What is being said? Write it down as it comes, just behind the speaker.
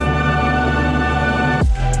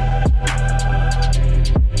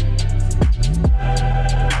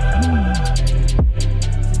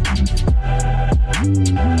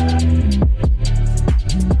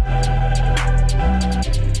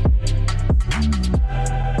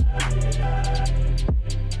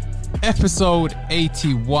Episode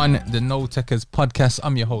 81, the No Techers podcast.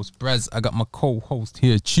 I'm your host, Brez. I got my co-host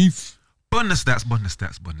here, Chief. Bonus stats.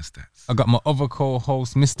 I got my other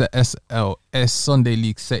co-host, Mr. SLS, Sunday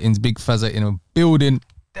League Settings, Big Fazza in a building.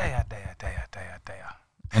 Daya.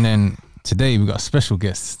 And then today we got a special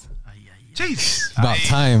guest. Jeez. About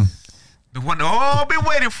time. The one I've been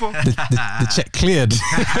waiting for. The check cleared.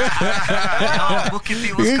 Booking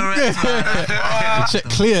fee was correct. The check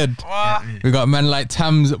cleared. We got a man like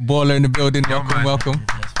Tams Baller in the building. Welcome.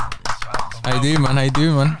 How you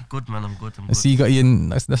doing, man? Good, man. I'm good. I see you got your.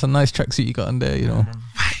 That's a nice tracksuit you got on there. You know.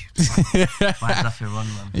 Vibes off your run,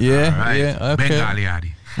 man. Yeah, Right. yeah. Okay. Bengali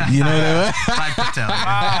Adi. You know that.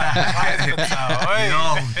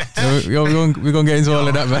 Yo, we're gonna get into all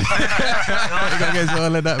of that, man. We're gonna get into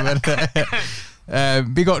all of that,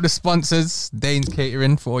 man. Big up the sponsors, Dane's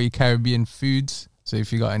Catering for all your Caribbean foods. So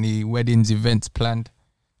if you got any weddings, events planned,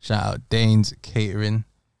 shout out Dane's Catering.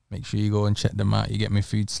 Make sure you go and check them out. You get me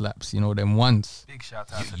food slaps, you know them ones. Big shout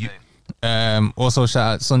out to Dane. Also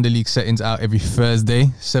shout out Sunday League Settings out every Thursday,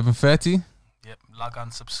 7:30. Yep, log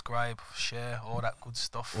on, subscribe, share, all that good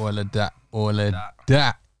stuff. All of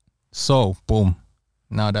that. So, boom.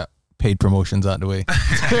 Now that paid promotion's out the way.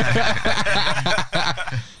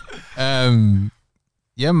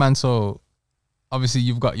 Yeah, man. So, obviously,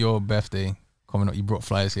 you've got your birthday coming up. You brought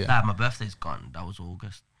flyers here. Nah, my birthday's gone. That was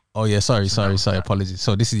August. Oh, yeah. Sorry. Apologies.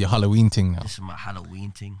 So, this is your Halloween thing now. This is my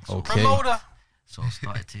Halloween thing. So, Okay. Promoter. So I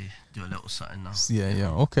started to do a little something now. Yeah.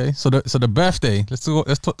 Okay. So the birthday. Let's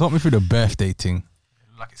talk me through the birthday thing.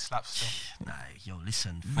 Like it slaps still. Nah, yo,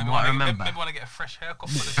 listen. From Maybe what I remember, want to get a fresh haircut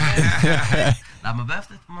for the show. like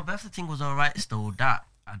my birthday thing was alright. Still, that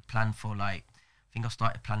I'd planned for like, I think I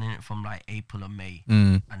started planning it from like April or May,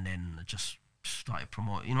 and then I just started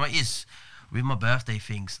promoting. You know, it is with my birthday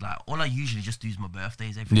things. Like all I usually just do is my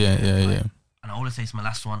birthdays every year. Yeah. And I always say it's my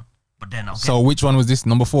last one, but then I'll So, which one was this?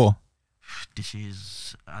 Number 4? this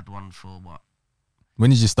is I had one for what?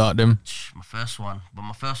 When did you start them? My first one, but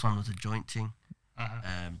my first one was a joint thing.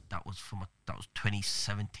 That was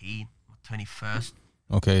 2017, my 21st.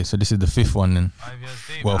 Okay, so this is the 5th one then. 5 years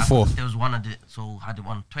deep. Well, 4th. There was one I did, so I had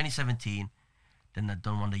one 2017. Then I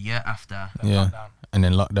done one the year after. Yeah, Lockdown. and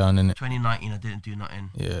then lockdown, innit? 2019, I didn't do nothing.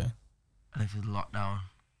 Yeah. And then for the lockdown,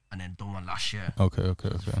 and then done one last year. Okay.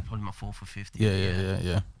 Probably my 4th or 5th.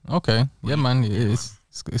 Yeah. Okay. Yeah, man.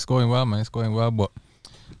 It's going well, man. It's going well. But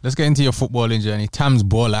let's get into your footballing journey. Tams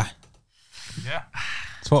Baller. Yeah.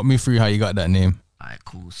 Talk me through how you got that name. Alright,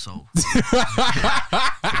 cool. So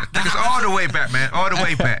Take us all the way back, man. All the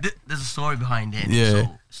way back. there's a story behind it. Yeah.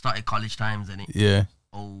 So started college times, and it. Yeah.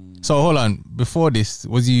 Oh. So hold on. Before this,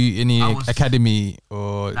 was you in any I was- academy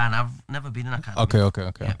or? And I've never been in academy.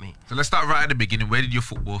 Okay. Get me? So let's start right at the beginning. Where did your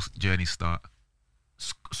football journey start?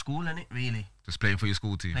 School, innit? Really. Just playing for your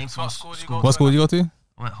school team. Playing for What school do you go school. to? What school did you go to?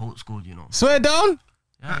 I went Holt School, you know. Swear down.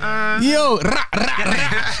 Yeah. Yo,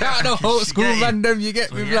 shout out Holt School, Yeah. man. Them you get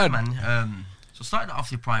So me, yeah, blood. man. So started off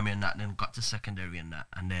the primary and that, then got to secondary and that,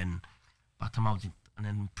 and then by the time I was in, and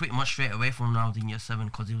then pretty much straight away from when I was in year 7,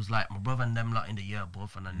 because it was like my brother and them lot in the year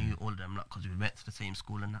above, and I knew all of them lot because we went to the same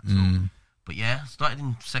school and that. So, but yeah, started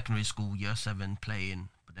in secondary school, year 7 playing,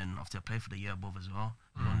 but then after I played for the year above as well.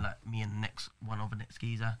 It was only like me and the next one over next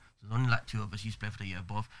geezer. So there's only like 2 of us used to play for the year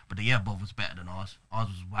above, but the year above was better than ours. Ours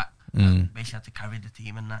was whack. Basically had to carry the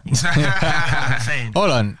team and that. You know what I'm saying?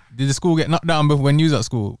 Hold on. Did the school get knocked down before when you was at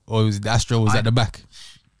school, or was the Astro was at the back?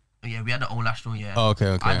 Yeah, we had the old Astro, yeah. Oh,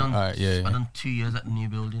 okay. I done, Alright, yeah. I done 2 years at the new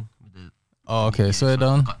building. With the, Oh, okay. yeah, Swear so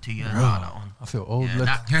down. Got 2 years out of that one. I feel old. Yeah, blood.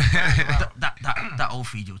 that old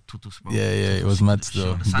Fiji was tutus, bro. Yeah, it Tutus, was mad sure,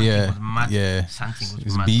 still. The sanding Yeah, was mad. yeah. Sanding was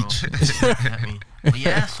It's mad, beach. bro. You get me? But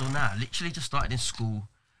yeah, so now literally just started in school.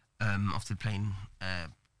 After playing,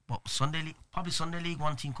 what Sunday League, probably Sunday League.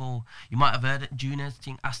 One team called, you might have heard it, juniors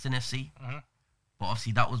thing, Aston FC. But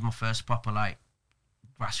obviously that was my first proper like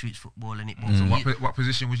grassroots football in it. So What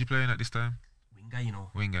position was you playing at this time? winger, you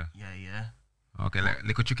know. Winger. Yeah. Okay, like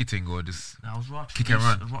a tricky thing or just Nah, I was raw. Kick and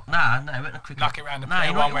run? Nah, I went to cricket. Knock it round the Nah, play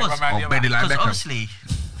you know one what way, it was? one round the Oh, other. Bendy like Because Beckham. obviously,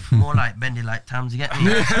 more like bendy like Tams, you get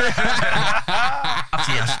me?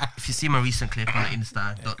 Obviously, if you see my recent clip on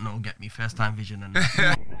Insta, don't know, get me, first time vision and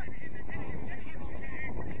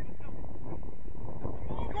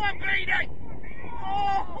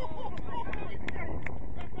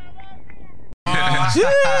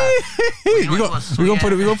we gonna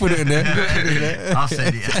put it in there. I'll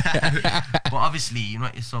send it. But obviously, you know,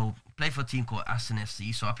 so play for a team called Aston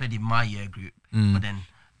FC. So I played in my year group, but then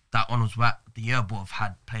that one was whack. The year above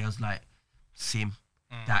had players like Sim,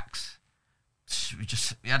 Dax.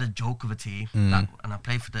 We had a joke of a team, and I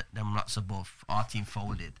played for them lots above. Our team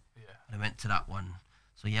folded, and I went to that one.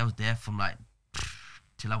 So yeah, I was there from like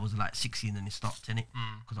till I was like 16, and it stopped in it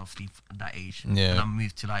because obviously at that age. Yeah. And I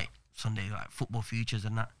moved to like Sunday like football futures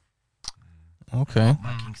and that. Okay.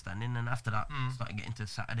 By King Standing, and after that, started getting to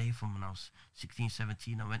Saturday from when I was 16,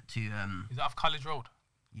 17. I went to Is that off College Road?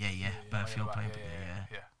 Burfield yeah, playing.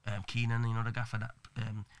 yeah. Keenan, you know the gaffer that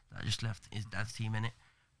just left his dad's team in it.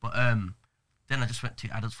 But then I just went to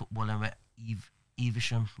adults football and went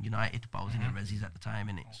Evesham United, but I was in the Resis at the time,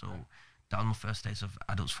 innit? So that was my first taste of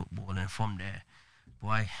adults football, and from there, boy,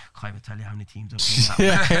 I can't even tell you how many teams I've been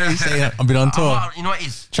at. You say that. I've been on tour. You know what it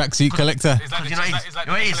is? Tracksuit collector. Is that You know what it is? You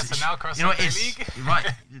know what it is? You know what it is? League? Right.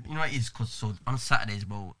 You know what it is? Because so on Saturdays,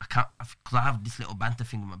 bro, because I have this little banter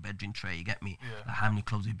thing with my bedroom tray. You get me? Yeah. Like how many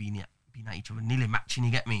clubs we've been at each other, nearly matching.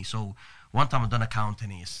 You get me? So one time I've done a count,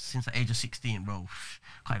 and it's since the age of 16, bro.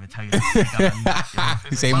 Can't even tell you.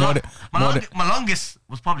 You say more than My longest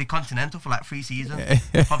was probably Continental for like 3 seasons.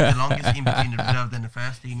 Probably the longest in between the reserve and the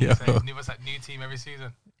first team. Yeah. So was that new team every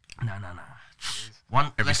season? No.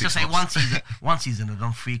 Let's just say 1 season. 1 season I've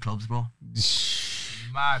done 3 clubs, bro.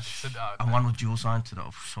 Mad. And one was dual signed to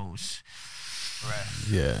that. So it's Rare.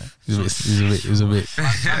 yeah. It was a bit. So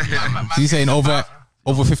you saying over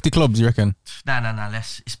 50 clubs? You reckon? Nah.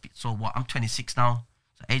 So what? I'm 26 now.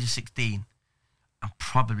 So age of 16, I'm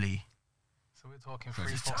probably So we're talking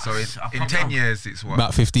 3-4. So in 10 years, it's what?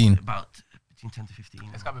 About 15. about between 10 to 15.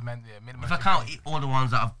 It's got to be minimum. If I count all the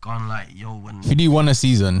ones that I've gone like and If you do one a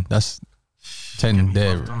season, that's 10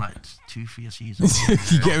 there. I've done like 2-3 a season.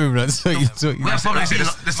 You get me, bro? So you Well, probably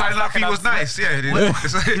The sign-out fee was nice, yeah. You know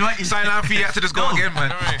what? Sign-out fee had to just go again,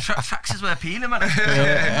 man. Taxes were appealing, man.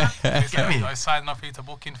 Get me? I signed up here to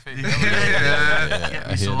booking fee. I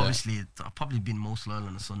hear So that. obviously, I've probably been most loyal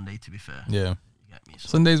on a Sunday, to be fair. Yeah. You get me? So,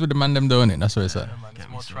 Sundays with the man them doing it. That's what it's at. Yeah, man, it's get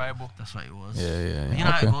me? more So tribal. That's what it was. Yeah. You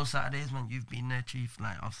know how Okay. it goes Saturdays, man. You've been there, Chief.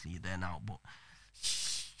 Like, obviously, you're there now, but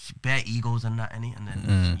bare egos and that, innit? And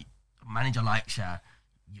then manager likes you,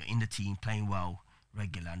 you're in the team playing well,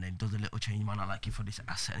 regular, and then does a little change, man. I like you for this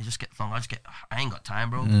asset, and it just gets long. I ain't got time,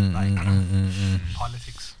 bro.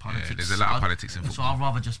 Politics. Yeah, there's a lot of politics in So football. I'd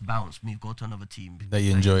rather just bounce, go to another team. That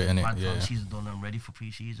you enjoy it, innit? By the time Yeah. season done, I'm ready for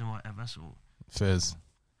pre-season, whatever. So Fairs.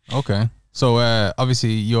 Okay. So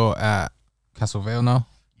obviously you're at Castle Vale now.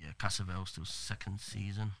 yeah, Castlevale still 2nd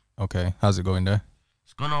season. Okay. How's it going there?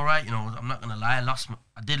 It's going all right, I'm not gonna lie.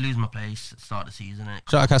 I did lose my place at the start of the season. And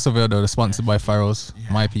Shout out Castle Vale though. They're sponsored by Farrell's.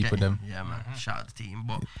 yeah, My people, them. Yeah, man. Shout out the team.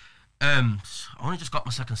 But I only just got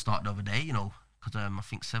my 2nd start the other day, because I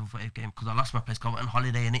think 7th or 8th game, because I lost my place. Cause I went on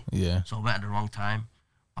holiday in it, Yeah. so I went at the wrong time.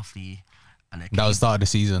 Obviously, and That was the start of the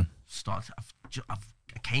season.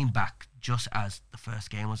 I came back just as the first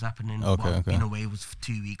game was happening. Okay, but okay. Been away was for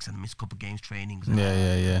 2 weeks and I missed a couple of games trainings. And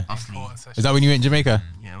Yeah. Obviously, Important session. Is that when you went in Jamaica?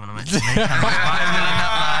 yeah, when I went to Jamaica,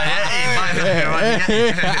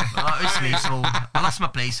 obviously, so I lost my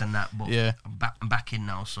place and that, but Yeah. I'm back in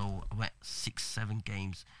now. So I went 6-7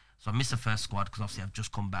 games. So I missed the first squad because obviously I've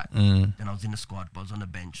just come back. Then I was in the squad, but I was on the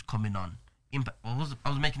bench coming on. Impact. I was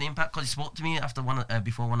making an impact because he spoke to me after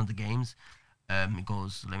before one of the games. He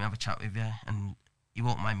goes, "Let me have a chat with you," and he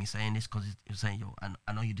won't mind me saying this because he was saying, "Yo,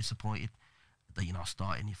 I know you're disappointed that you're not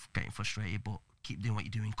starting, you're getting frustrated, but keep doing what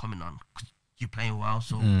you're doing, coming on, because you're playing well.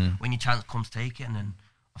 So when your chance comes, take it." And then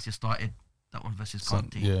obviously I started that one versus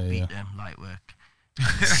Conti, beat them, light work. Man,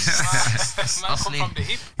 come from the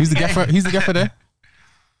hip. Who's the gaffer? Who's the gaffer there?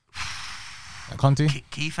 Conti.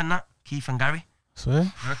 Keith and Gary.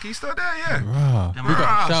 Swear. Keith's still there, yeah. Bruh. Them Big man-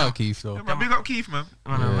 up, shout out Keith though. Yeah, man, big up Keith, man.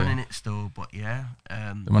 Man, Yeah. I'm running it still, but yeah.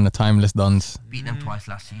 Them on the timeless dons. Beat them twice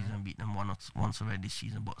last season, beat them once already this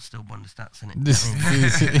season, but still won the stats in it. This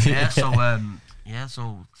yeah,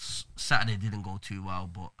 so Saturday didn't go too well,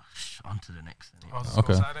 but on to the next. I was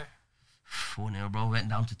Okay. Saturday. 4-0, bro. Went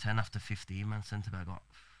down to 10 after 15, man. Centre back got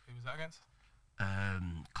Who was that against?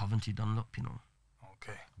 Coventry Dunlop,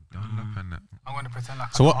 Okay. Dunlop and that. I'm going to pretend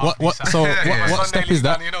like So I'm what? half What? What? decent. So My what Sunday step is league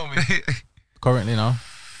that done, you know me. currently now?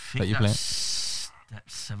 think that you playing? step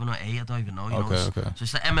 7 or 8, I don't even know. You Okay, know, okay. So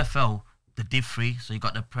it's the MFL, the Div 3. So you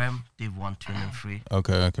got the Prem, Div 1, 2, and then 3.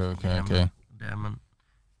 Okay. Yeah, man. Yeah, man.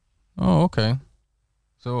 Oh, okay.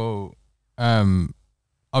 So,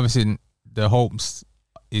 obviously the hopes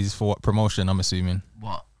is for what promotion? I'm assuming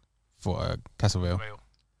What? for Castlevale. Vale.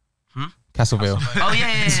 Castlevale. Oh,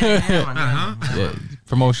 yeah, man. Yeah,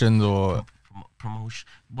 promotions or Promotion.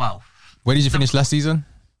 Wow. where did you finish last season?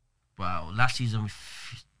 Wow. Last season,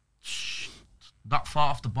 not far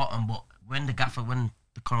off the bottom, but when the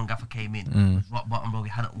current gaffer came in, rock bottom, bro, we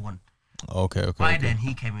hadn't won. Okay. By then,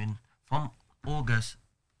 he came in from August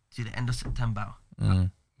to the end of September. I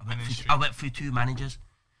went through 2 managers.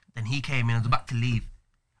 Then he came in. I was about to leave.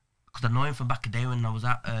 because I know him from back in the day when I was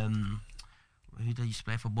at who did I used to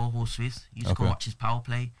play for Bohol Swiss. He used to go watch his power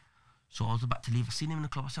play. So I was about to leave. I seen him in the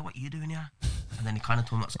club. I said, "What are you doing here?" And then he kind of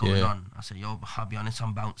told me what's going on. I said, "Yo, I'll be honest,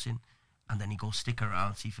 I'm bouncing." And then he goes, "Stick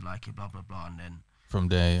around, see if you like it, blah blah blah." And then From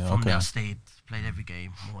there, I stayed, played every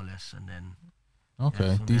game more or less, and then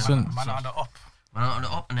decent. Man on the up. went on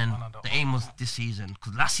the up. And then the aim was this season,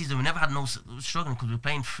 because last season we never had no struggling because we were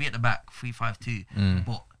playing 3 at the back, 3-5-2,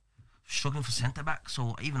 but struggling for centre back.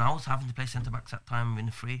 So even I was having to play centre backs at time in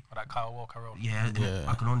the 3. Or that Kyle Walker role. Yeah.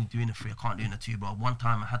 I could only do in the 3. I can't do in the 2, bro. One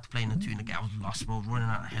time I had to play in the 2 and the guy was lost, bro, running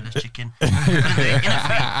out of headless chicken. Couldn't do it in the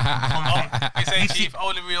 3. You say, Chief,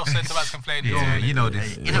 only real centre backs can play in the Yeah, you know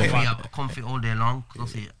this. In the 3, I'm comfy all day long, because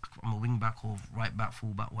obviously I'm a wing back or right back, full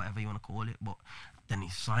back, whatever you want to call it. But then he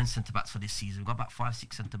signed centre backs for this season. We've got about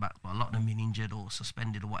 5-6 centre backs, but a lot of them been injured or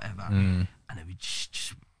suspended or whatever. And then we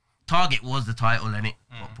just target was the title, innit?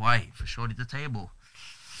 But boy, for sure did the table.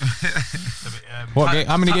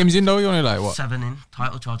 How many games in though? You only like what? 7 in.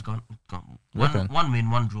 Title charge gone. One win,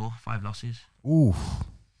 1 draw, 5 losses. Ooh.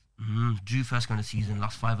 Drew first game of the season,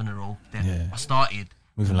 lost 5 in a row. Then I started.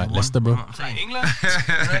 Moving like won, Leicester, bro. You know what I'm saying? England.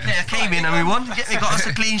 I came in and we won. Got us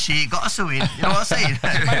a clean sheet, got us a win. You know what I'm saying?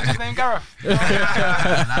 His name Gareth.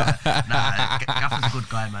 Gaffer's a good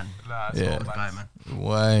guy, man. Good guy, man.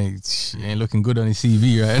 Why? He ain't looking good on his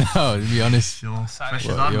CV right now, to be honest. Sure.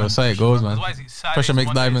 Saturday. Yo, say it goes, man. Why is it Saturdays, Pressure makes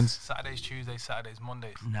Mondays, diamonds. Saturdays, Tuesdays, Saturdays,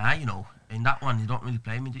 Mondays. Nah, you know, in that one, you don't really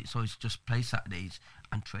play midweek, so it's just play Saturdays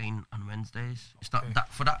and train on Wednesdays. It's not that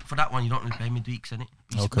for that one, you don't really play midweeks, innit?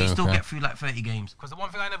 But you still get through like 30 games. Because the one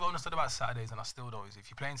thing I never understood about Saturdays, and I still don't, is if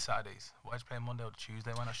you're playing Saturdays, why are you playing Monday or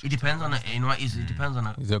Tuesday? Why not? It depends on it. You know what it is? It depends on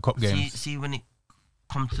it. Is it a cup game? See, when it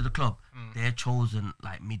comes to the club, they're chosen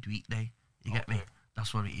like midweek day. You get me?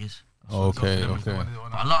 That's what it is. Okay. But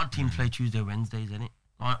a lot of teams play Tuesday, Wednesdays, innit?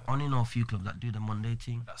 I only know a few clubs that do the Monday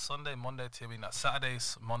thing. That Sunday, Monday team, I mean, that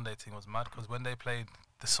Saturday's Monday team was mad because when they played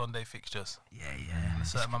the Sunday fixtures, a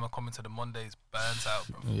certain man coming to the Mondays burns out,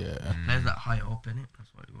 bro. Yeah. Players that high up, innit?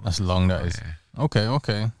 That's what it was. That's long, that is.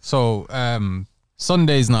 Okay. So,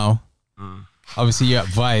 Sundays now. Obviously, you're at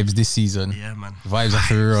Vibes this season. Yeah, man. Vibes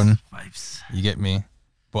after the run. Vibes. You get me?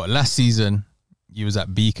 But last season, you was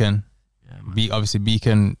at Beacon. Yeah, man. Obviously,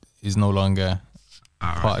 Beacon is no longer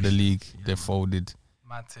part of the league. They're folded.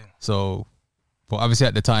 Mad thing. So, but obviously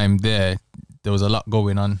at the time there was a lot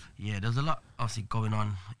going on. Yeah, there's a lot obviously going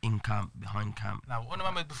on in camp, behind camp. Now,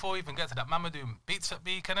 before we even get to that, Mamadou beats at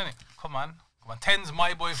Beacon, innit? Come on. 10's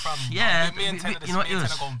my boy from. Yeah, me and 10 you know what it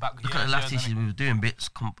was? going back. Look at the last season, we were doing bits,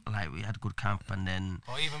 like we had good camp, and then.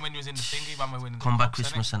 Or even when you was in the thingy, man, we were winning the come back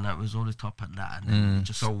cups, Christmas innit? and that was always top at that. And then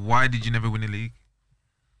just So why did you never win the league?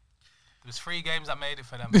 There was 3 games that made it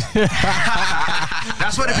for them.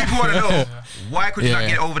 That's what the people want to know. Why could you not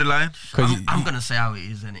get over the line? I'm gonna say how it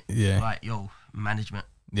is, innit? Yeah. Like, management.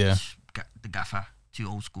 Yeah. The gaffer, too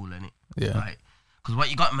old school, innit? Yeah. Like, because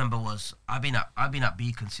what you got to remember was I've been at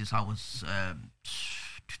Beacon since I was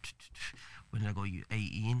when did I go?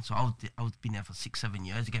 18. So I was been there for 6-7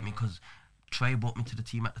 years. You get me? Because Trey brought me to the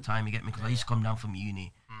team at the time. You get me? Because I used to come down from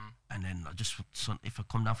uni. And then if I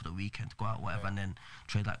come down for the weekend to go out, whatever, and then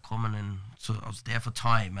Trey like come, and then so I was there for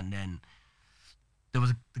time, and then there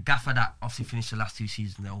was the gaffer that obviously finished the last 2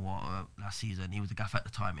 seasons last season. He was the gaffer at the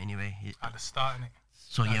time anyway. At the start, innit?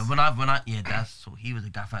 So so he was the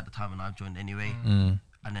gaffer at the time when I joined anyway. And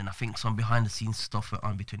then I think some behind the scenes stuff went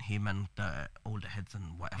on between him and the older heads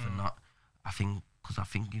and whatever not. I think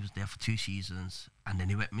he was there for 2 seasons, and then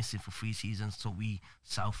he went missing for 3 seasons. So we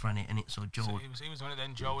self ran it, and so Joel. So he was one of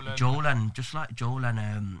them Joel and just like Joel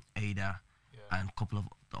and Ada and a couple of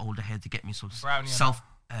the older heads to get me. So Brownie self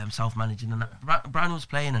managing and that. Brownie was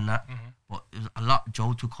playing and that, but it was a lot.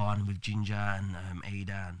 Joel took on with Ginger and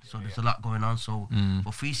Ada, and so there's a lot going on. So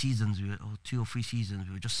for 3 seasons, 2 or 3 seasons,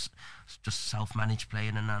 we were just self managed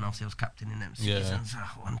playing, and then obviously I was captain in them seasons.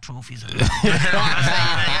 Won trophies.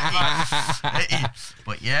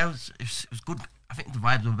 But yeah, it was good. I think the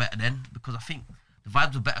vibes were better then, because I think the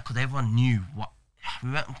vibes were better because everyone knew what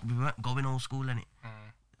we weren't going old school, innit?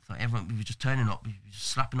 So everyone, we were just turning up, we were just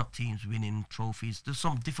slapping up teams, winning trophies. There's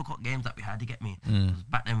some difficult games that we had, to get me. 'Cause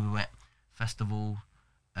back then we went festival,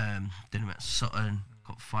 then we went Sutton,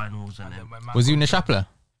 got finals, and then Was you in the Chapler?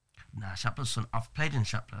 Nah, Chapler's I've played in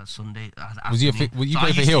Chapler Sunday. Was you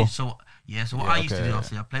play for Hill? So what I used to do,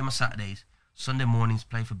 obviously, I play my Saturdays, Sunday mornings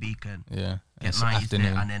play for Beacon, Yeah. get It's 90s there,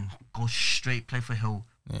 afternoon. and then go straight play for Hill,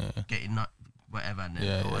 getting whatever, and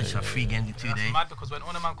then I used to have 3 games in 2 That's days. mad, because when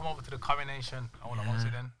Unaman come over to the coronation, what was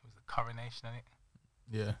it then? It was the coronation, innit?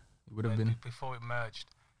 Yeah. It would have When been. before it merged,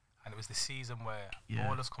 and it was the season where Yeah.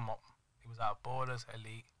 Ballers come up. It was out of Ballers,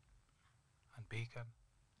 Elite, and Beacon.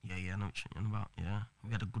 Yeah, I know what you're talking about. Yeah,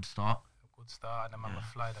 we had a good start. Good start, and then man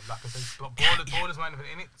fly them. Like I said, ballers weren't even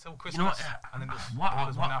in it till Christmas. You know what? And then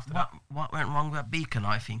ballers went after that. What went wrong with Beacon?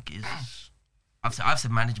 I think is I've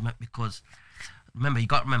said management, because remember, you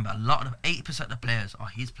got to remember, a lot of 80% of the players are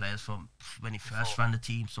his players from when he first ran the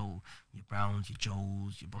team. So your Browns, your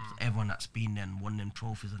Joes, your Bobs, everyone that's been there and won them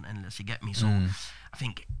trophies and endless. You get me? So I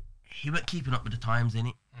think he weren't keeping up with the times,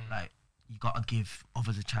 innit? Like, you got to give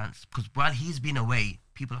others a chance, because while he's been away,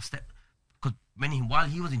 people have stepped. Because while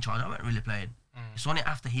he was in charge, I wasn't really playing. It's only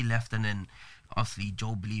after he left, and then obviously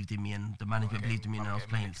Joe believed in me and the management believed in me, and I was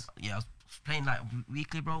playing. I was playing like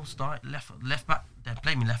weekly, bro. Start left back. They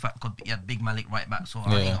played me left back because he had Big Malik right back. So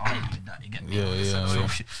I ain't arguing with that. You get me?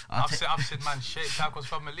 I've said man shit tackles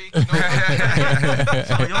from the league. You know?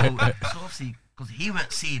 So obviously, because he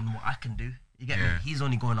weren't seeing what I can do. You get me? He's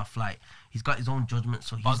only going off like he's got his own judgment.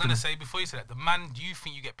 So he's I was gonna say before you said that, the man, do you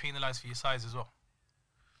think you get penalised for your size as well?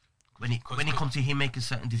 When it comes to him making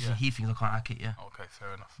certain decisions, he thinks I can't hack it. Yeah. Okay,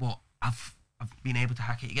 fair enough. But I've been able to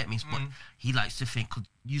hack it. You get me? But he likes to think, cause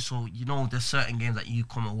there's certain games that you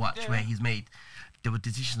come and watch where there were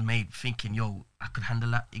decisions made thinking, yo, I could handle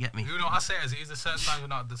that. You get me? You know, I say it is a certain times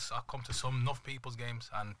when I come to enough people's games,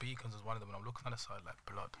 and Beacons is one of them. When I'm looking at the side like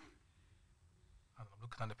blood, and I'm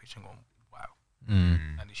looking at the pitch and going, wow.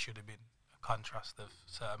 And it should have been a contrast of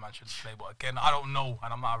certain man should play. But again, I don't know,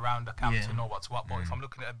 and I'm not around the camp to know what's what. But if I'm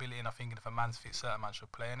looking at ability and I'm thinking if a man's fit, certain man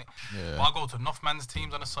should play in it. But I go to enough men's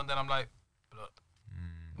teams on a Sunday and I'm like, blood.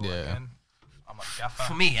 Again, I'm a gaffer.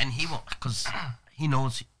 For me, and he won't, because he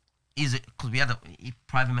knows. Because he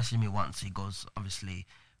private messaged me once. He goes, obviously,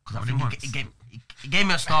 because I think he gave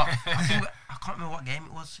me a start. I can't remember what game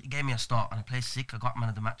it was. He gave me a start and I played sick. I got man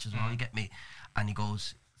of the match as well. You get me? And he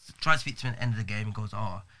goes, try to speak to me at the end of the game. He goes,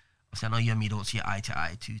 I said, I know you and me don't see eye to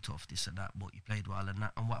eye, too tough, this and that, but you played well and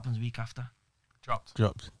that. And what happens the week after? Dropped.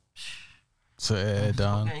 So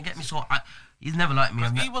down. You get me? So he's never liked me.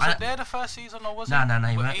 He wasn't there the first season, or was he? No.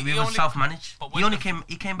 He was self-managed.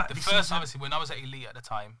 He came back the this first season. Obviously, when I was at Elite at the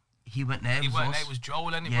time, he went there. It was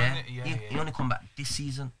Joel and he only come back this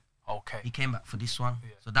season. Okay. He came back for this one.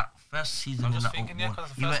 So that first season in that he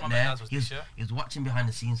went there. He was watching behind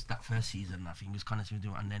the scenes that first season. I think he was kind of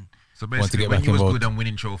doing, and then. So basically, when you was good and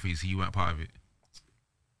winning trophies, you weren't part of it.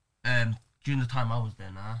 During the time I was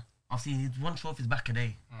there, obviously he'd won trophies back a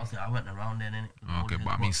day. Obviously I went around there, innit? Okay,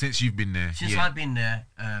 but I mean, since you've been there, I've been there,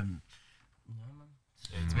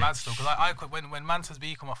 it's mad still, because I could, when Man says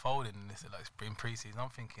become a folding and this is like spring pre-season, I'm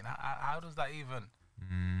thinking, how does that even?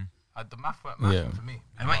 The math weren't mathing for me.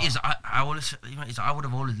 And what is I would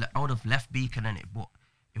have left Beacon in it, but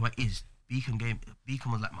what is Beacon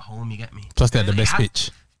was like my home. You get me? Plus they had the best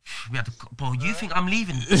pitch. We had bro. You think I'm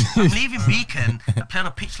leaving? I'm leaving Beacon and playing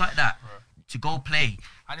a pitch like that to go play.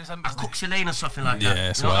 And a Cooksey Lane or something like that. Yeah,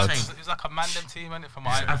 it's wild. It was like a Mandem team,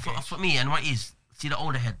 innit? For me, and what is, see the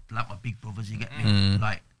older head, like my big brothers, you get me?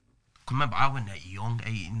 Like, remember, I went there young,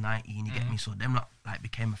 18, 19, you get me? So them like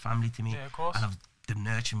became a family to me. Yeah, of course. And they've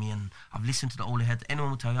nurtured me, and I've listened to the older heads.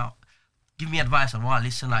 Anyone will tell you, give me advice on why I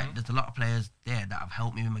listen. Like, there's a lot of players there that have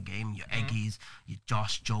helped me with my game. Your Eggies, your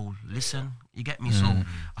Josh, Joel, listen. You get me? So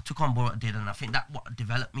I took on board what I did, and I think that what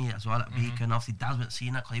developed me as well at Beacon. Obviously, Daz wasn't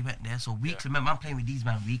seeing that because he went there. So weekly, remember, I'm playing with these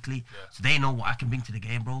men weekly, so they know what I can bring to the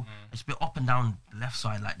game, bro. It's been up and down the left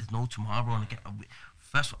side like there's no tomorrow. And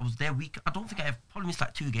first, I was there week. I don't think I probably missed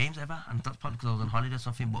like 2 games ever, and that's probably because I was on holiday or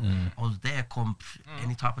something. But I was there come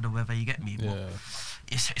any type of the weather. You get me? But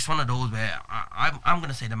it's one of those where I'm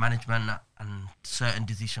gonna say the management and certain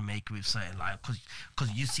decision maker with certain like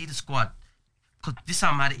because you see the squad. Because this is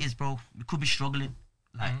how mad it is, bro. We could be struggling.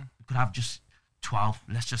 Like, we could have just 12,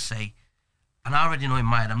 let's just say. And I already know in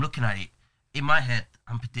my head, I'm looking at it. In my head,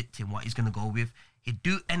 I'm predicting what he's going to go with. He'd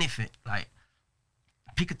do anything, like,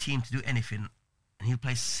 pick a team to do anything, and he'll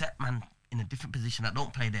play set man in a different position that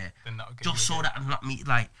don't play there. Just so that I'm not me,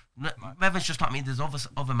 like, whether it's just not me, there's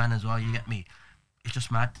other men as well, you get me? It's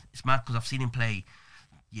just mad. It's mad because I've seen him play.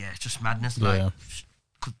 Yeah, it's just madness. Like,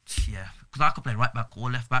 because I could play right back or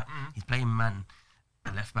left back. He's playing man,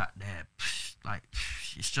 the left back there. Like,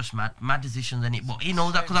 it's just mad decisions in it. But he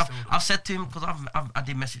knows that because I've said to him, because I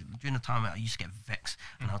did message during the time I used to get vexed,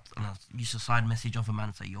 and I used to side message of a man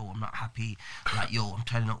and say, yo, I'm not happy. Like, yo, I'm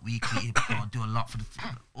turning up weekly. I do a lot for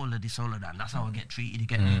all of this, all of that. And that's how I get treated. You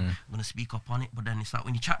get me? I'm gonna speak up on it. But then it's like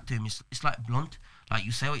when you chat to him, it's like blunt. Like,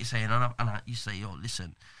 you say what you're saying, and you say, yo,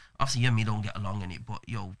 listen. Obviously, you and me don't get along in it, but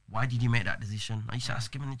yo, why did you make that decision? I used to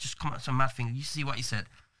ask him, and it just come out some mad thing. You see what he said,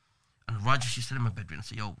 and Roger used to sit in my bedroom and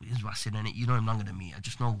say, "Yo, he's rassing in it. You know him longer than me. I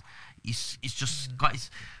just know he's just got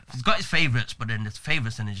he's got his favourites, but then there's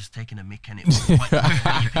favourites, and they're just taking a mick in it. What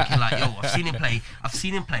you picking? Like, yo, I've seen him play. I've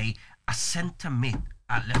seen him play a centre mid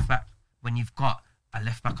at left back when you've got a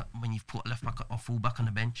left back, when you've put a left back or full back on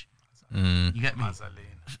the bench. You get me?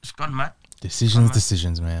 It's gone mad.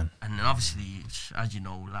 Decisions, man. And then obviously, as you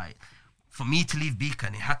know, like for me to leave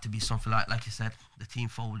Beacon, it had to be something like you said, the team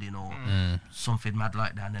folding or something mad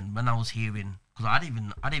like that. And then when I was hearing, because I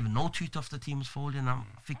didn't even know too tough the team was folding. I'm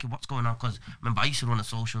thinking, what's going on? Because remember, I used to run the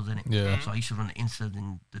socials in it. Yeah. So I used to run the Insta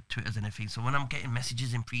and the Twitters and everything. So when I'm getting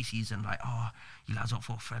messages in pre-season like, oh, you lads up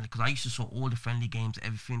for a friendly, because I used to sort all the friendly games,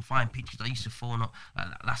 everything, find pictures. I used to phone up like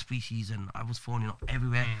last pre-season. I was phoning up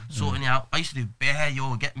everywhere, sorting it out. I used to do bare,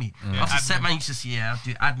 get me. After set man used to see,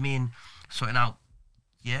 do admin, sorting out.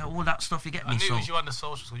 Yeah, all that stuff, you get me. I knew so it was you on the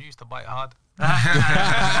socials, so you used to bite hard.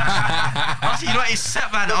 Obviously, you know what, it's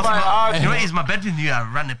set, man. You know what, it's my bedroom knew I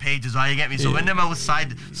ran the page as well, you get me. So when them I was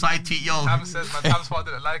side tweet, yo. Tam says, man, Tam's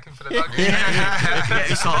father didn't like him for the dog.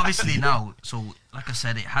 So obviously now, so like I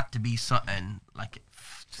said, it had to be something like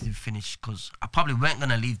to finish, because I probably weren't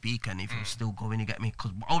going to leave Beacon if it was still going, you get me.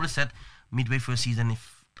 Because I always said, midway through a season,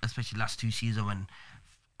 especially last 2 seasons when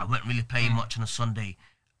I weren't really playing much on a Sunday,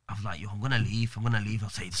 I was like, yo, I'm going to leave. I'll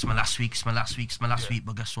say, this is my last week,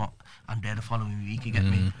 but guess what? I'm there the following week, you get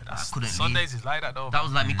me? I couldn't Sundays leave. is like that, though. That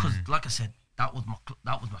was like me, because like I said, that was my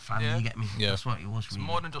family, you get me? Yeah. That's what it was. It's really.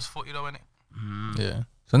 more than just footy, though, innit? Yeah.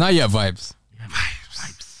 So now you have vibes. Yeah,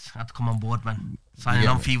 vibes. I had to come on board, man. Signing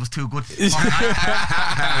on fee was too good.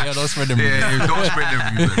 Yeah, don't spread them. Don't spread them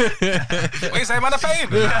rumors. What you say, man? I'm paying.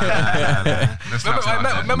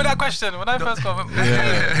 Remember that question when I first got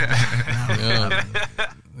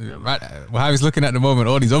Right. Well, how he's looking at the moment,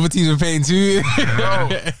 all these other teams are paying too. Bro,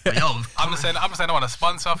 Yo, I'm just saying I want to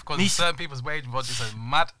sponsor off because certain people's wage budgets are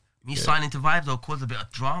mad. me signing to Vibes though caused a bit of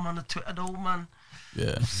drama on the Twitter though, man.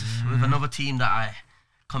 Yeah. With another team that I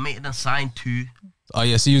committed and signed to. Oh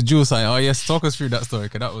yeah, so you was dual sign. Oh yes, talk us through that story,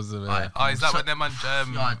 cause that was. Is that what them man?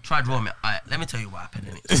 I tried Romeo. Let me tell you what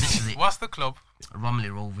happened. Essentially, What's the club? Romilly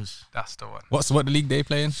Rovers, That's the one. what the league they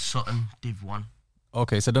playing? Sutton, Div 1.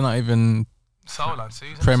 Okay, so they're not even Solon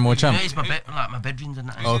season. Prem or Champ. Yeah, it's my bedrooms and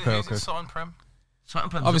that. Okay. Sutton Prem. Sutton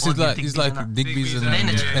Prem's Obviously, all it's like Digby's Digby's and and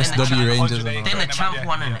that. SW Rangers. And all Then that. the champ Yeah,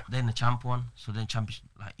 one, yeah. and then the champ one. So then champ,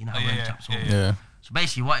 like you know, champ. So, Yeah. so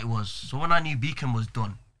basically, what it was. So when I knew Beacon was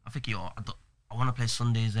done, I think I want to play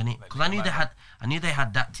Sundays in it because I knew they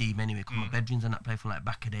had that team anyway. Because my bedrooms and that play for like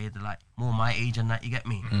back a day. They're like more my age and that. You get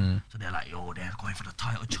me? So they're like, yo, they're going for the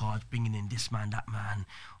title charge, bringing in this man, that man,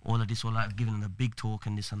 all of this, all like giving them a big talk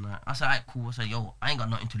and this and that. I said, alright, cool. I said, yo, I ain't got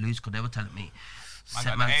nothing to lose because they were telling me. I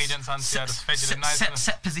got the agents on here just fed you the nice.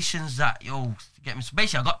 Set positions that you get me. So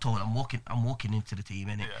basically, I got told I'm walking into the team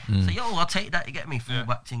innit? So yo, I'll take that. You get me?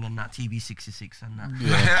 Fullback thing and that TB66 and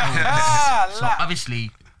that. So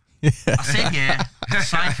obviously, I said yeah,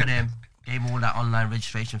 signed for them, gave all that online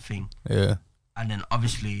registration thing, Yeah. and then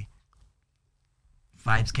obviously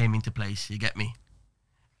Vibes came into place. You get me?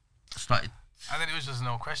 Started, And then it was just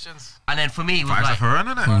no questions. and then for me it was Vibes like, of her,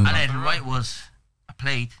 innit? and then what it was, I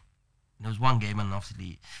played. There was one game and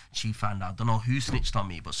obviously she found out. Don't know who snitched on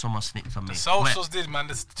me, but someone snitched on me. The socials did, man.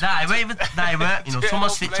 Nah, it weren't. You know,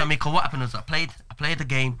 someone snitched on me. Cause what happened was I played the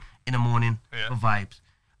game in the morning for Vibes,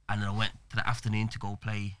 and then I went to the afternoon to go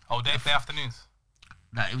play. Oh, they play afternoons.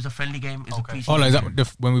 That it was a friendly game. It was a Okay. pre-season Oh, no, is game.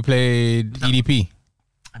 that when we played EDP?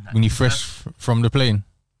 And that- When you fresh from the plane?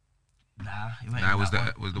 Nah, it went That in was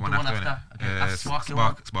that the one after, innit? Against Sparkhill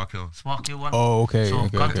one. Sparkhill. Sparkhill one. Oh, okay. So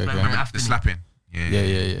okay. gone to play with Remember the the afternoon. slapping? Yeah.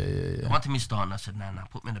 They wanted me starting. I said, nah,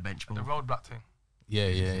 put me on the bench, bro. The roadblock thing. Yeah.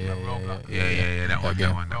 That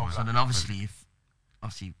one. So then obviously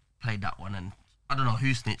played that one, and I don't know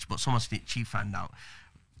who snitched, but someone snitched. She found out,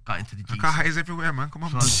 got into the G. Car haters everywhere, man. Come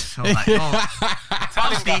on, man. So like,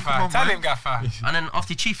 Tell him, Gaffer. and then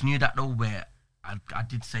after Chief knew that though, where I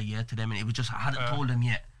did say yeah to them, and it was just I hadn't told them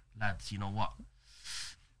yet, lads. You know what?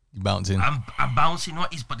 You bouncing. I'm bouncing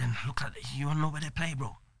what is, but then look at it. You wanna know where they play,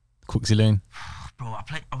 bro? Cooksey Lane. Bro,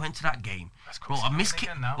 I went to that game. That's Bro, I missed kick.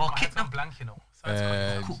 Well, kick them. Blank, you know.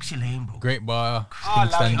 Cooksey Lane, bro. Great Bar. Oh,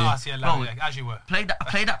 Standing. Larry, as you were. I played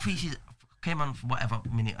that preseason. Came on for whatever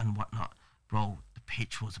minute and whatnot, bro. The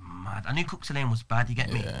pitch was mad. I knew Cooksey Lane was bad. You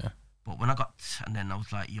get me? Yeah. But when I got, and then I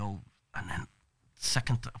was like, yo, and then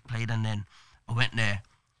second I played, and then I went there,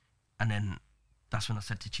 and then that's when I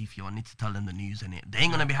said to Chief, yo, I need to tell them the news, and they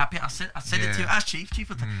ain't gonna be happy. I said it to ask Chief.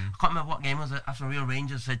 Chief, I can't remember what game was it after Real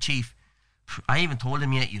Rangers. Said Chief, I even told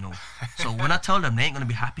him yet, you know. So when I tell them, they ain't gonna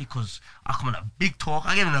be happy because I come on a big talk.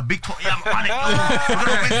 I gave them a big talk. Yeah, I'm on it. Yo, we're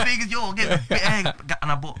gonna win big. Yo,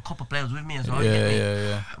 and I brought a couple of players with me as well.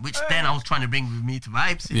 Yeah. Which then I was trying to bring with me to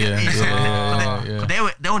Vibes. Yeah.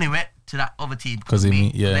 They only went to that other team Because of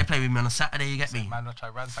me. yeah. They play with me on a Saturday. You get me? Man, I try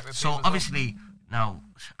ransack the So team as obviously Now,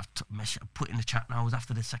 I put in the chat now, it was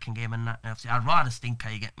after the second game and that. And I'd rather stinker,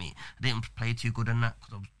 you get me? I didn't play too good in that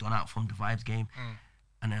because I was done out from the Vibes game.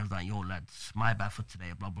 And then I was like, yo, lads, my bad for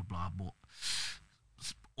today, blah, blah, blah. But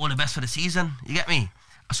all the best for the season, you get me?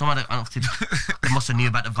 They must have knew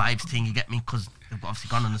about the Vibes thing, you get me? Because they've obviously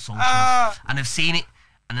gone on the socials and they've seen it.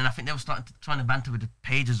 And then I think they were trying to banter with the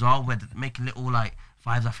page as well, where they're making little like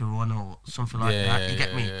Vibes Happy Run or something like that. You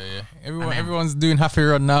get me? Yeah. Everyone's doing Happy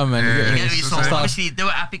Run now, man. You get me? So obviously they were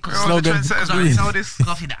happy because slogan.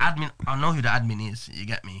 obviously the admin. I know who the admin is. You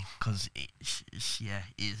get me? Because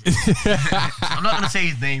I'm not gonna say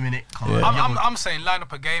his name in it. I'm saying line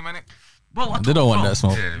up a game in it. Bro, they don't want that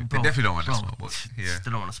smoke. Yeah, they definitely don't want that smoke. But yeah, they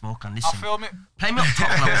don't want to smoke. And I'll listen, film it. play me up top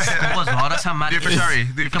and I will score as well. That's how mad it is.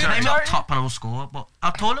 Do You can play me up top and I will score. But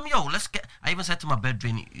I told him, yo, let's get. I even said to my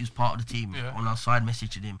brethren, who's part of the team, on our side,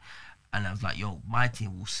 messaged him, and I was like, yo, my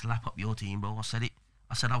team will slap up your team, bro. I said it.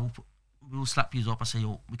 I said we will slap you up. I said,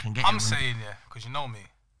 yo, we can get. I'm saying because you know me.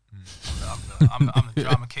 I'm the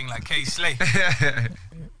drama king like K Slay.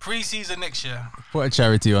 Pre-season next year. Put a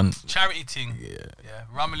charity on. Charity thing. Yeah.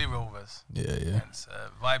 Rumley Rovers. Yeah. Against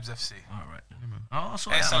Vibes FC. All right. Oh,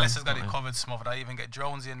 so SLS has got it covered, smothered. I even get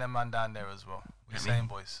Jonesy and them man down there as well. We're the same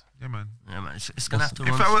boys. Yeah, man. It's gonna have to.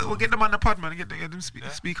 In fact, we'll get them on the pod, man. Get them speak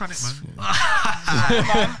on it,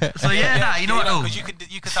 man. So you know what though? Because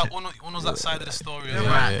you could tell Uno's that side of the story.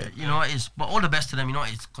 You know what it is. But all the best to them. You know what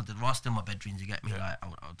it is because the roster in my bedrooms. You get me? Like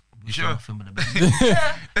you sure?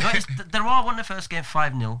 They won the first game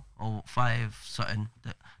 5-0 or 5 something.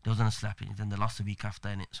 They was on a slapping. Then they lost the week after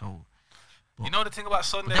in it. So. You know the thing about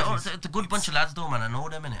Sunday? They're a good bunch of lads though, man. I know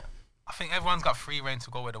them in it. I think everyone's got free reign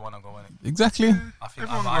to go where they want to go in it. Exactly. I think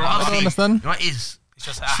I don't understand. You know what it is? It's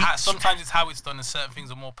just sometimes it's how it's done, and certain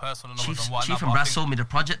things are more personal than others and whatnot. Chief and Brad sold me the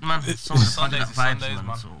project, man. Sold me the project Vibes,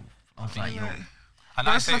 man. So I was like, yo. And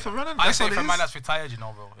I say for a man that's retired, you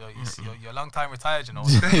know, bro. You're a long time retired, you know.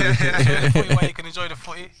 Where you can enjoy the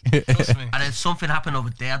footy. Trust me. And then something happened over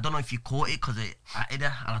there. I don't know if you caught it because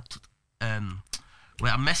I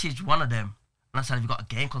messaged one of them. And I said, have you got a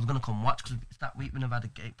game? Because I was going to come watch because it's that week when I've had a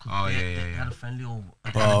game. They had a friendly or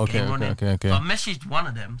a game running. Okay. So I messaged one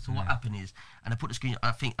of them. So what happened is, and I put the screen,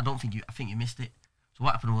 I think you missed it. So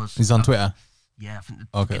what happened was... He's on Twitter? Yeah, I think they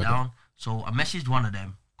took it down. So I messaged one of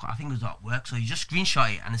them. I think it was at work. So he just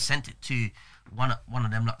screenshot it and sent it to one of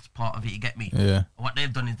them that's part of it, you get me? Yeah. What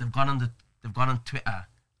they've done is they've gone on Twitter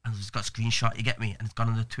and it's got a screenshot, you get me? And it's gone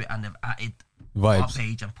on the Twitter and they've added our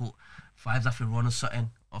page and put Vibes After Run or something.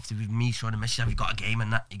 Obviously with me showing the message, have you got a game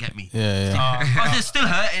and that, you get me? Yeah. They're still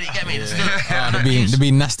hurting, you get me? They're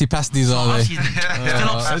being nasty pasties, are they? Still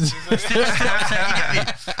upset, you get me?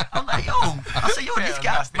 I'm like, this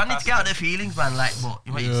guy, man, need to get out their feelings, man. Like, but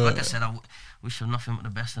like I said, I wish them nothing but the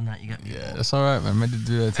best in that, you get me? Yeah, that's alright, man. Meant to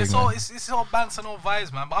do that thing, it's all bands and all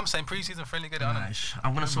vibes, man. But I'm saying pre-season friendly, get it on it.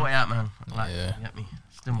 I'm going to sort it out, man. Like, you get me?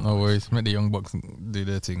 Still no worries. Let the young bucks do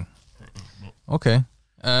their thing. Okay.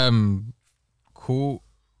 Cool.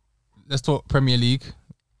 Let's talk Premier League.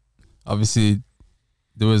 Obviously,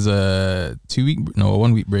 there was a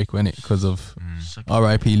 1 week break, wasn't it? Because of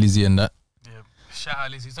R.I.P. Lizzie and that. Yeah. Shout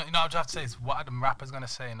out Lizzie. You know what I have to say? What are the rappers going to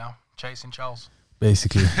say now? Chasing Charles.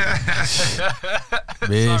 Basically.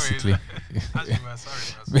 Basically.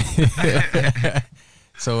 Sorry.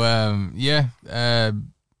 So,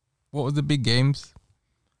 what was the big games?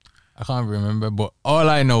 I can't remember, but all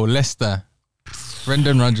I know, Leicester,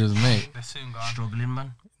 Brendan Rodgers, mate. They're soon gone. Struggling,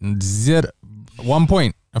 man. 1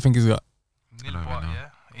 point, I think he's got.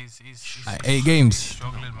 He's 8 games.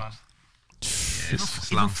 Struggling, man.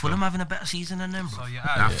 Even Fulham having a better season than them, bro.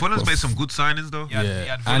 Fulham's made some good signings, though.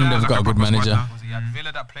 And they've got a good manager. He had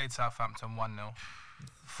Villa that played Southampton 1-0.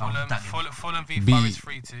 Fulham v Forest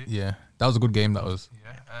 3-2. Yeah, that was a good game, that was.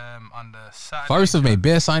 Yeah. On the Saturday. Forest have made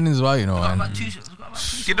bare signings as well, you know.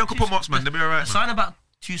 Give them a couple months, man. They'll be alright. Sign about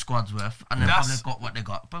 2 squads worth, and then probably got what they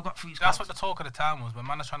got. But we've got 3 squads. That's what the talk of the town was, but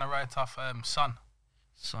man is trying to write off Son.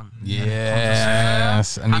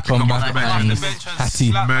 Yes, and he come back and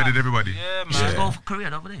Hattie murdered everybody. Yeah, man. Should go for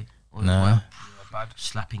Korea over there. Nah. Bad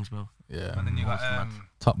slappings, bro. Yeah. And then you got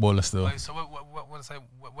top baller still. Wait, so what say?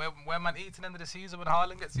 Where man eating end of the season when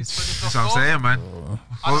Haaland gets his first? That's what I'm saying, man.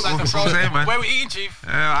 What I'm saying, man. Where we eating, Chief?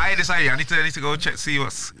 I decided I need to go check see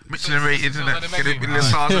what's Michelin rated and that. Get a little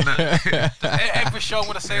stars and that. Every show I'm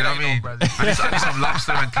gonna say that, I need some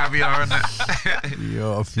lobster and caviar and that.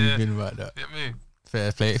 You're thinking about that. Get me.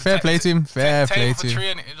 Fair play to him. Fair play to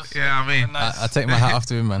him. Yeah, I mean, I take my hat off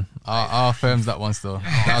to him, man. Our firm's that one still.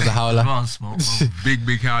 That was a howler. Come on, smoke, bro.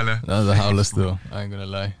 big howler. That was a howler still. I ain't gonna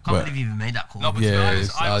lie. Can't But believe you even made that call. No, but to Yeah, be honest,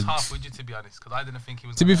 it's- I was I- half with you, to be honest, because I didn't think he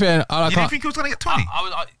was. to be fair, I You didn't can't. think he was gonna get 20?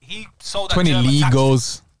 He sold that 20 German league tax.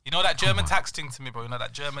 goals. You know that German tax thing to me, bro. You know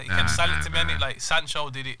that German. He Nah, kept selling nah, to me, and nah. it like Sancho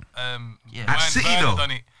did it. Yeah. At Ryan City, Berner though.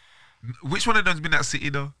 done it. Which one of them's been at City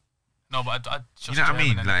though? No, but I just You know what I mean?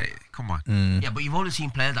 German, innit? Like, come on. Mm. Yeah, but you've only seen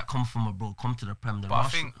players that come from abroad come to the Prem. But I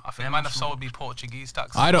think man have sold me Portuguese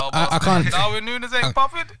tax. I don't- I can't- Darwin Nunes ain't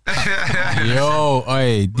popping. Yo,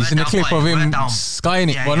 oi, you seen the down, clip boy, of we're him down. skying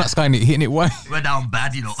it? Yeah, well, yeah. not skying it, hitting it wide. We're down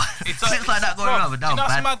bad, you know. It's Clips like that going bro, around, we're do you down know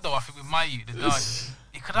what's bad. mad though? I think with my youth, the guy,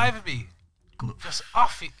 it could either be Good. just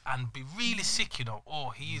off it and be really sick, you know,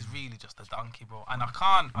 or he is really just a donkey, bro. And I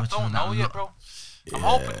Which don't one know that yet, look? bro. I'm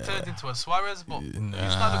hoping it turns into a Suarez, but Nah, it's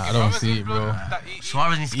not looking I don't promising, see it, bro. That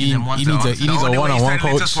Suarez needs to He- give them one he to needs one. a- he needs a The only way he's one-on-one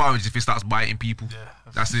turning into coach. Suarez if he starts biting people.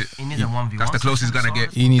 That's it. He needs a 1v1. That's the closest he's gonna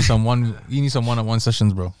get. He needs some one-on-one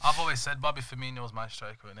sessions, bro. I've always said Bobby Firmino's my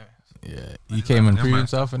striker, innit? Yeah, he came and Yeah, proved man.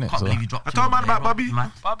 himself, innit? Can't So believe you dropped I him told over man there, about bro. Bobby.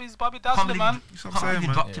 Man. Bobby Can't dazzling, believe man. you, That's what I'm can't believe saying, you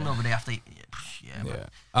man. dropped him over there after. Yeah, bro.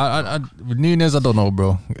 yeah. With Nunes, I don't know,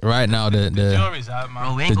 bro. Right now, the Jury's out, man.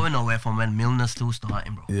 Bro, we ain't going nowhere from when Milner's still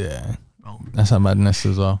starting, bro. yeah, Bro. that's a madness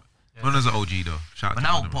as well. Milner's an OG though. Shout out But to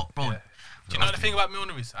now, Milner. bro, Yeah. Do you know the thing about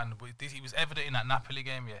Milner is, and with this, he was evident in that Napoli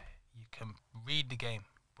game, yeah, you can read the game,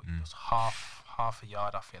 but he was half a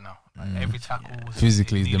yard off it now. Like every tackle was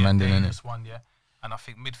Physically, it he's needed a demanding, innit? dangerous one, yeah. And I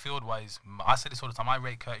think midfield wise, I say this all the time, I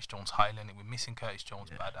rate Curtis Jones highly, and we're missing Curtis Jones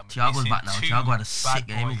bad. And we're Thiago's missing back now. two Thiago had a bad sick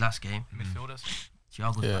game boy his last game. midfielders.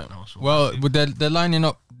 Thiago's Yeah. back now. So Well, with they're lining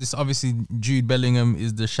up. This obviously Jude Bellingham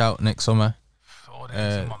is the shout next summer. Oh,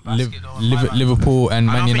 they're missing one basket, though, my man. Liverpool and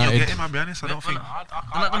I Man don't think you'll United. get him. I'll be honest. I don't think.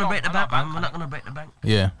 we're not gonna break the bank, man. We're not gonna break the bank.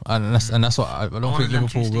 Yeah, and that's what I don't One think of them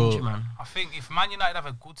too Liverpool stingy, will. man. I think if Man United have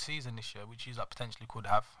a good season this year, which is like potentially could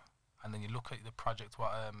have, and then you look at the project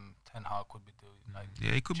what Ten Hag could be doing, like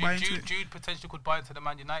Yeah, he could buy into it. Jude potentially could buy into the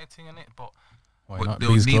Man United thing in it, but Why But not? they'll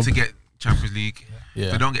Biggest need club. to get Champions League. Yeah.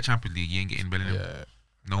 If they don't get Champions League, you ain't getting Bellingham. Yeah,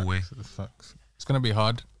 No way. facts. It's gonna be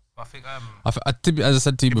hard. I think As I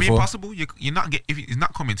said to you It'd be before, impossible. You're not get if he's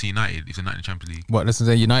not coming to United if they're not in the Champions League. what let's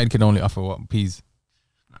say United can only offer what peas.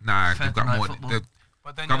 Nah, Fair they've got tonight more. football.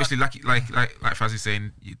 but then Obviously, like Faz is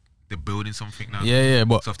saying, they're building something now. Yeah,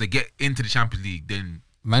 but So if they get into the Champions League, then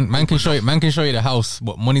man can show you. Man can show you the house,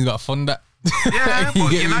 but money's got to fund that. yeah, You but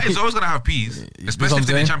get me? United's always gonna have peas, what especially I'm if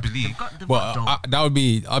they're in saying? the Champions League. They've But got dough. that would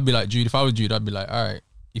be. I'd be like Jude. If I was Jude, I'd be like, all right.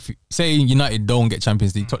 If you say United don't get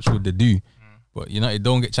Champions League, touch wood they do. But United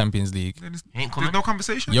don't get Champions League. Then Ain't there's coming. no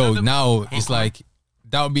conversation. Yo, now Ain't it's coming. like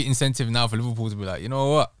that would be incentive now for Liverpool to be like, you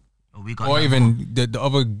know what? Oh, we got Or that even the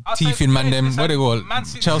other I'll say teeth in man it's them. like What they call Man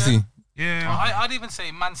City, Chelsea. Yeah. I'd even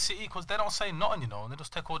say Man City because they don't say nothing, you know, and they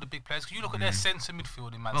just take all the big players. Because you look at their centre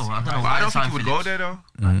midfield in Man Oh, City. I don't know But why I they don't think signed he would Phillips. go there though.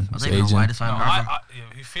 I don't It's even know why they agent. signed No, him.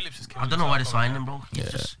 who Phillips is I don't know why they signed him, bro. He's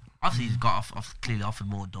just obviously he's got clearly offered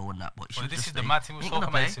more dough and that, but Well, this is the mad thing we're talking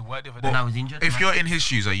about. It's a word the other day. Now he's injured. If man. you're in his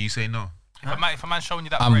shoes, are you saying no? If a man's showing you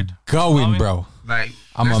that I'm bread, going, bro. Like,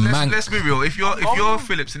 I'm a man. Let's be real. If you're going.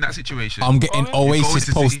 Phillips in that situation, I'm getting Going to Oasis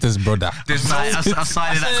City. posters, brother. there's no I'm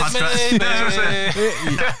signing that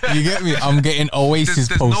contract. You get me? I'm getting Oasis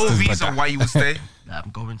there's no posters, reason brother. why you would stay. Nah, I'm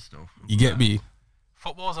going still. You get me?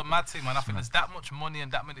 Football's a mad thing, man. I think there's that much money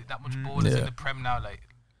and that much ballers Yeah. in the Prem now. Like,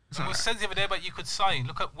 it was said the other day, but you could sign.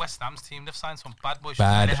 Look at West Ham's team; they've signed some bad boys.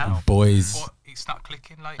 Bad now, boys. but it's not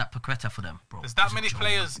clicking. Like, That Paqueta for them, bro. there's that many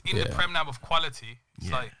players in the Yeah. Prem now of quality. It's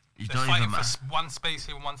Yeah. like You they're don't fighting even for matter. one space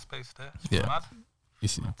here, one space there. It's Yeah. mad. You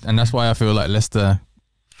see, and that's why I feel like Leicester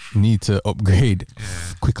need to upgrade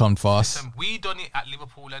quick on fast. We done it at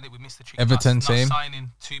Liverpool, and we missed the trick. Everton, not same.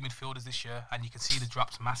 signing two midfielders this year, and you can see the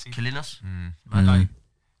drops massive. Killing us. And like,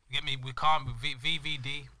 you get me? We can't.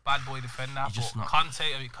 VVD, bad boy defender. He's just But not-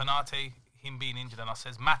 Konate, him being injured, and I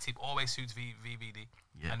says Matip always suits VVD.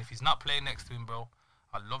 Yeah. And if he's not playing next to him, bro,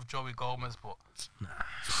 I love Joey Gomez, but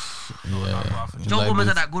Yeah, Joe like Gomez this.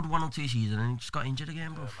 had that good 1 or 2 season and he just got injured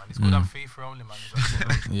again, bro. man, he's good on FIFA only, man.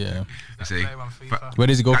 Yeah. He's See, that player on FIFA. Where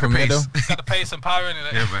does he go Got from the here though? pace. He's got the pace and power in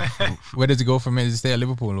it. Yeah, man. Where does he go from here? Does he stay at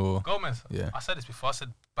Liverpool or Gomez. Yeah. I said this before. I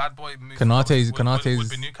said bad boy. Move Konate's- would Konate's-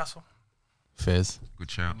 be Newcastle. Fairs?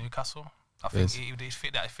 Good shout. Newcastle. I think Yes. he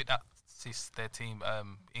fit that. It's their team,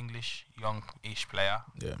 English, young-ish player.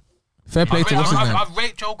 Yeah. Fair play to what's his name? I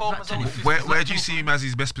rate Joe Gomez. over this. Where do you see him as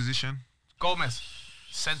his best position? Gomez,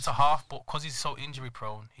 centre half, but because he's so injury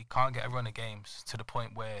prone, he can't get a run of games to the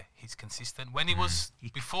point where he's consistent. When he was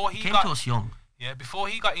before He he came got to us young. before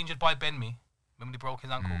he got injured by Benme, when he broke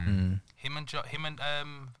his ankle, him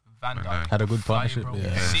and Van Van Dijk Dijk. Had a good fire, partnership, bro.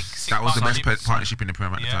 yeah. Sick That was the best partnership. partnership in the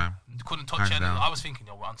Prem at the time. Couldn't touch Hands any. down. I was thinking,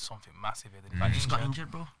 we're on something massive here. Then he got Just got injured,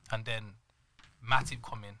 injured, bro. and then Matip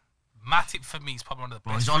come in. Matip for me is probably one of the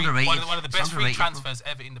Bro, best. he's underrated. One of the He's best free underrated, bro. transfers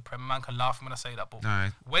ever in the Premier. Man can laugh when I say that, but No,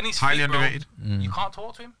 when he's highly fit, bro, underrated. you can't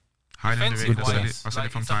talk to him. Highly Defensive underrated. I said wise, it. I said like,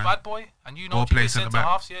 it from he's a time. bad boy, and you know Ball if you playing get centre centre back.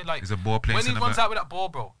 halves, yeah, like He's a ball playing when he centre runs back. out with that ball,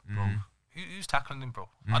 bro, who's tackling him, bro?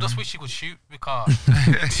 I Mm. just wish he could shoot because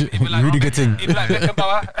he'd be like Rudiger thing. He'd be like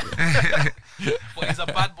Beckenbauer. But he's a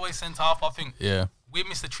bad boy centre half. I think Yeah. we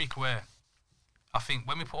missed the trick where I think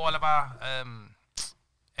when we put all of our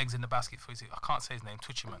eggs in the basket for his, I can't say his name,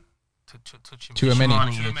 Tuchman. Tuchman.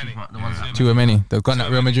 Tchouaméni. The ones that Too many. They've gone at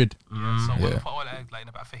Real Madrid. So when we Yeah. put all the eggs like in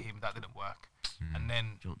the back for him, that didn't work. And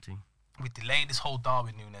then joke team. we delayed this whole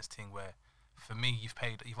Darwin Núñez thing where, for me, you've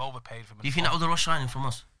overpaid for him. Do you think that was a rush signing from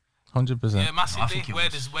us? 100%. Yeah, massively. I think it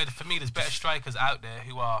was. Where for me, there's better strikers out there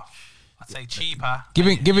who are, I'd say, cheaper.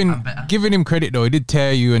 Giving him credit though, he did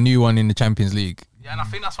tear you a new one in the Champions League, Yeah, and I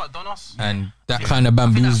think that's what done us. and that kind of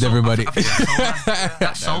bamboozled everybody.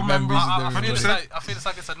 That's so man, bro. I feel it's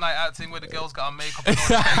like it's a night out thing where the girls got her makeup and all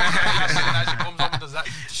that. And she comes home and does that.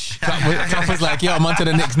 Klopp was like, "Yo, I'm on to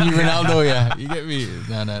the next new Ronaldo." Yeah, you get me?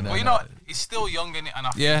 No. Well, you know, he's still young in it, and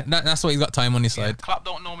I think Yeah, that's why he's got time on his side, Klopp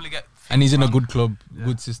don't normally get. and he's in a good club,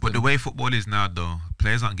 good system. But the way football is now, though,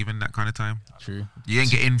 players aren't given that kind of time. True. You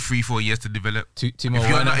ain't getting 3-4 years to develop. Timo If you're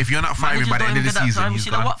Werner. not, if you're not firing by the end of the season, You he's see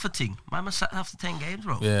the gone. Watford thing? Man must sat after 10 games,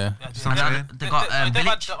 bro. Yeah. They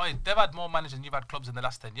got They've had more managers than you've had clubs in the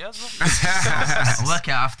last 10 years. Bro. I'll work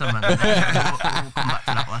it out after, man. We'll come back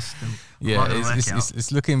to that last. Yeah,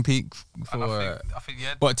 it's looking peak And for. I think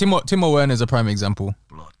yeah. But Timo Werner is a prime example.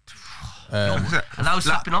 Blood. Um, And that was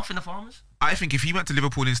slapping off in the Farmers. I think if he went to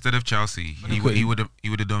Liverpool instead of Chelsea, he would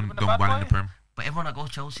have done been a bad well in the boy. Prem. But everyone that goes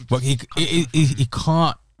Chelsea. but he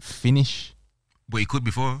can't finish. But he could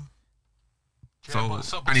before. Yeah,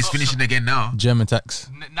 And he's finishing again now. German tax.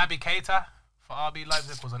 Naby Keita for RB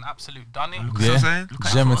Leipzig was an absolute dunny. See what I'm Yeah. saying?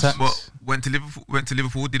 German for us. tax. But went to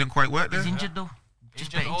Liverpool, didn't quite work there. He's injured though.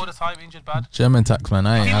 Just Injured bet all the time, injured bad. German tax, man.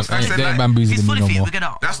 I ain't I said, getting like, bamboozled He's in me fully no fit. more. We get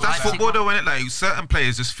out. That's football though, innit? Like certain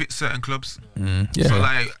players just fit certain clubs. Yeah. So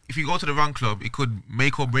like, if you go to the wrong club, it could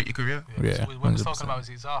make or break your career. Yeah, So what we're 100%. talking about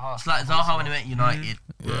is Zaha. It's like Zaha when he went United.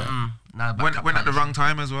 Now Went at the wrong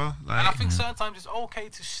time as well. And I Like, think certain times it's okay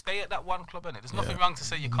to stay at that one club, innit? There's nothing wrong to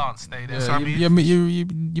say you can't stay there. So I Yeah,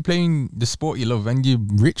 mean- you're playing the sport you love and you're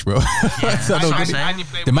rich, bro. So that's I don't what I'm get it. saying. And you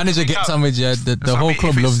play The with manager big gets out. on with you. The so I whole mean,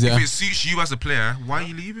 club if loves you. If it suits you as a player, why are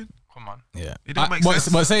you leaving? Come on. Yeah. It don't make sense.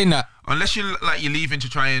 But saying that, Unless you're leaving to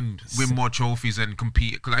try and win more trophies and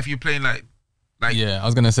compete. Because if you're playing like yeah, I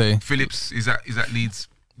was gonna say. Phillips is at Leeds,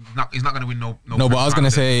 he's not going to win no. No, but I was Prem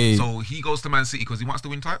gonna time then. say- So he goes to Man City because he wants to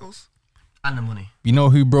win titles. And the money. You know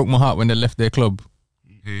who broke my heart when they left their club?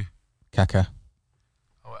 Who? Kaka.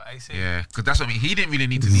 Oh, AC. Yeah, because that's what I mean. He didn't really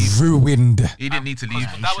need to leave. Ruined. He didn't need to leave.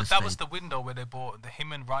 That was the window where they bought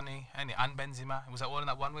him and Ronnie and Benzema. Was that all in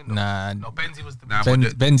that one window? Nah. No, Benzi was the. Nah, but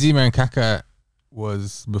Benzema and Kaka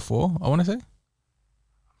was before, I want to say.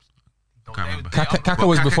 No, Can't they- remember. they Kaka are-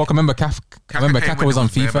 was Kaka- before. I remember Kaka came was when on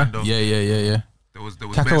it was bare FIFA. bando. Yeah. There was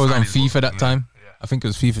Kaka bare was on signings, FIFA but, that yeah. time. Yeah. I think it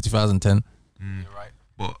was FIFA 2010. You're right.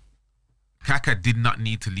 But Kaka did not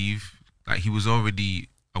need to leave. Like he was already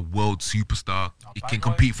a world superstar. He bad can boy.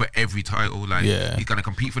 compete for every title. Like Yeah. he's gonna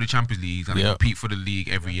compete for the Champions League. He's gonna Yep. compete for the league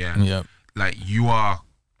every year. Yep. Like you are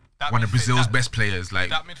That one of midfield- Brazil's that- best players. Like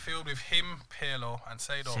That midfield with him, Pirlo, and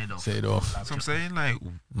Seedorf. Say it off. that's what I'm saying. Like,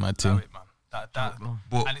 My Love team. it, man. That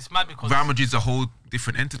but and it's mad because Real Madrid's a whole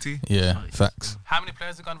different entity. Yeah, facts. how many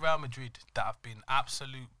players have gone Real Madrid that have been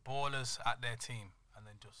absolute ballers at their team and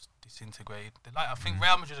then just disintegrated? I think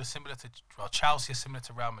Real Madrid are similar to Chelsea, are similar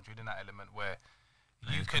to Real Madrid in that element where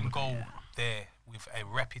you can go there with a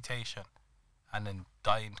reputation and then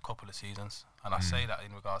die in a couple of seasons. And I say that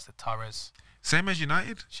in regards to Torres, Same as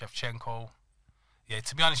United. Shevchenko. Yeah,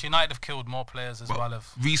 to be honest, United have killed more players as But well. Of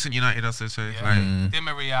recent United, I should say. yeah, Like Di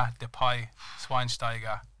Maria, Depay,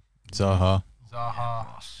 Schweinsteiger, Zaha. Zaha.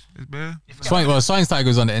 it's bare. Schweinsteiger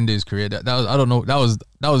was on the end of his career. That was, I don't know. That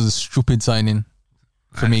was a stupid signing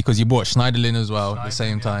for me because you bought Schneiderlin as well at the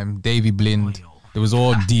same Schneiderlin, time. Davy Blind. It was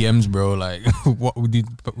all DMs, bro. Like what we did.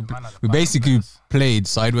 Man had a We bad basically players. played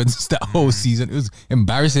sideways that whole season. It was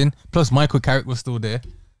embarrassing. Plus Michael Carrick was still there.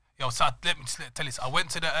 Yo, so let me tell you, I went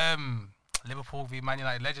to the Liverpool v Man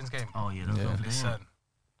United Legends game. Oh, yeah. That was lovely. Listen,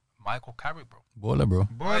 Michael Carrick, bro. Baller, bro.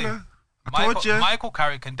 Baller. I told you. Michael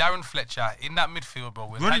Carrick and Darren Fletcher in that midfield, bro.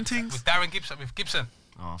 With Running things. with Darren Gibson, with Gibson.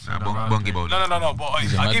 Oh, so Nah, that Bungie Bowler. No. But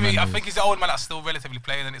He's a I give madman, it. I though. think he's the old man that's still relatively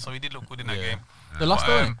playing in it, so he did look good in that Yeah. game. The last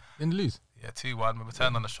But, one didn't lose. Yeah, 2-1. We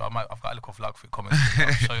returned on the show. I've got a little vlog for it coming.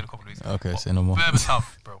 I'll show you in a couple of weeks. Okay, say no more. Berbatov,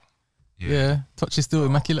 bro. Yeah, touch is still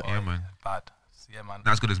immaculate. Yeah, man. Bad. Yeah, man.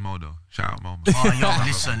 Not as good as Mo though. Shout out Mo. Man. Oh,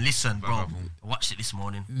 yo, listen, bro. I watched it this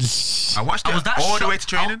morning. I watched it all the way to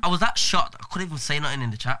training. I was that shocked. I couldn't even say nothing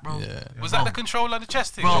in the chat, bro. Yeah. Was that the control on the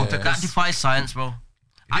chest thing? Bro, Yeah. that defies science, bro.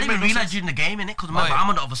 I didn't even realise during the game, innit? Because remember, I'm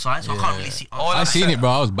on the other side, so I can't really see. I seen it, bro.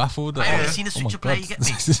 I was baffled. I haven't seen a switcher play, you get me?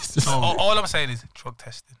 So, All I'm saying is drug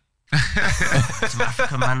testing. it's an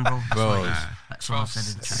African man, bro. Bro. Like someone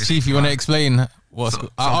said in the chat. Chief, you want to explain what's?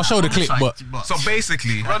 I'll show the clip, but So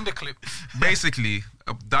basically, Run the clip.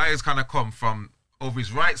 Dyer's kind of come from over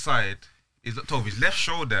his right side. He's looked over his left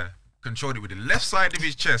shoulder, controlled it with the left side of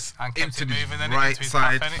his chest And kept into it the moving, then right into his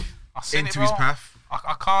side, path, innit? I seen into it, his bro. path.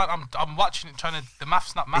 I can't. I'm watching it, trying to. The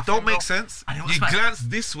math's not mathing. It don't bro. make sense. And it You was like- glance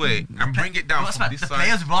this way and bring it down What's from that? this The side.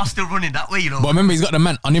 players were still running that way, you know. But remember, he's got the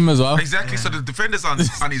man on him as well. Exactly. So the defender's on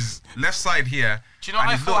his left side here. Do you know what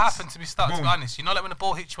and I he thought looks, happened, to be starting to be boom. honest? You know, like when the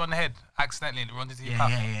ball hits you on the head accidentally and it runs into your Yeah,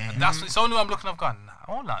 path? yeah. That's it's only when I'm looking, I've gone, nah,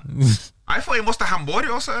 hold on. I thought he must have handballed it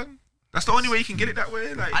or something. That's the only way you can get it that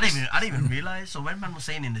way. Like, I didn't even realise. So when man was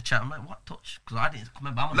saying in the chat, I'm like, what touch? Because I didn't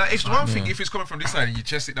remember. I'm on Like, the it's other one side. thing if it's coming from this side and you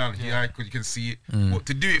chest it down here because you can see it. But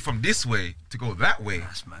to do it from this way, to go that way,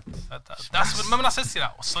 That's mad. That's what, remember I said to you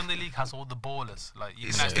that Sunday League has all the ballers. Like, you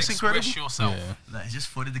can actually it's express incredible. yourself. Like, it's just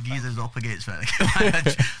funny the geezers up against, man.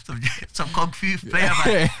 some kung fu player,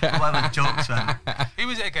 man. Whatever jokes, man. Who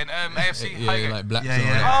was it again? AFC? How you Yeah, get- like black.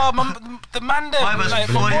 Yeah, Oh, the man there. Why was Like,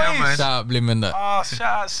 it my funny? boys. man. Shout out Blim and that. Oh, shout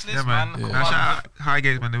out Sliz, yeah, man. man. Nah, shout out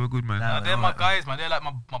Highgate, man. They were good, man. Nah, They're my guys, man. They're like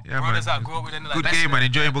my Yeah, brothers man. that I grew up with. And they're Good like, game, man.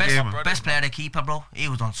 Enjoyable game, man. Best player, the keeper, bro. He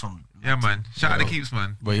was on some. Yeah, man. Shout out the keeps,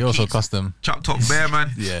 man. But he also custom. Chopped up bear, man.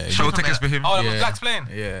 Yeah, Show yeah. tickets for him. Oh, Yeah. Black's playing.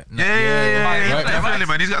 Yeah. Yeah, Right, definitely, right.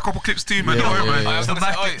 man. He's got a couple clips too, man. Yeah, Don't worry, yeah, man. yeah. I was gonna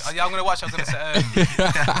say, I'm gonna watch. I was gonna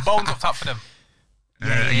say, Bones up top for them.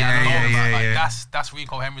 Yeah. That's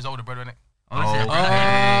Rico Henry's older brother, innit? Oh, is it?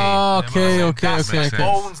 Oh, okay.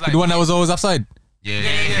 Bones, like The one that was always offside. Yeah.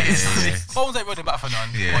 Bones ain't running back for none.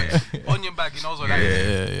 Yeah. Onion bag, he knows what that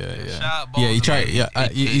is. Yeah. Shout out Bones Yeah, he and tried.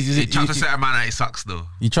 that. Yeah, He tried to set a man at his socks, though.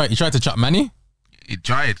 he tried to chop Manny. He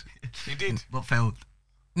tried. He did. But failed.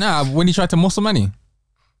 Nah, when he tried to muscle Manny,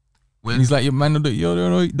 When, he's like, "Yo, man, don't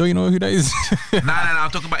you know who that is?" nah. I'm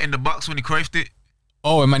talking about in the box when he crafted it.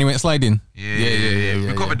 Oh, and Manny went sliding. Yeah.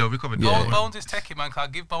 Recovered though. Yeah. Bones is techie, man. Cause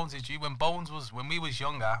I give Bones his due. When we was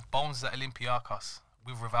younger, Bones was at Olympiacos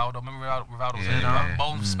with Rivaldo. Remember Rivaldo was there? Yeah.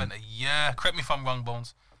 Bones spent a year. Correct me if I'm wrong,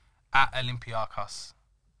 Bones. At Olympiacos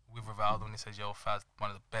with Rivaldo, and he says, "Yo, Faz, one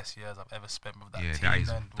of the best years I've ever spent with that Yeah, team." that is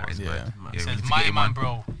then mad. he Yeah, we says, need to "My get him man, on.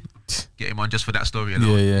 bro." Get him on just for that story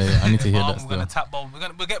alone. Yeah. I need to hear that We're gonna still. tap Bones.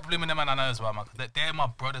 We'll get Bloom and them man I know as well, man. 'Cause they're my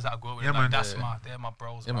brothers that I grew up with. Yeah, like, man. That's they're my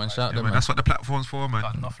bros. Yeah, man. Like, Shout out Yeah, them, man. man. That's what the platform's for, man.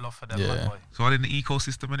 got enough love for them, Yeah. man, boy. It's all in the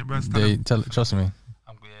ecosystem, innit, bro? They trust me.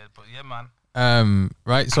 I'm weird, but yeah, man.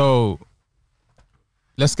 Right. So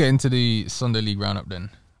let's get into the Sunday League roundup then.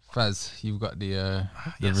 Faz, you've got the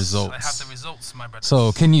Yes, results. I have the results, my brother.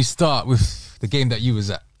 So can you start with the game that you was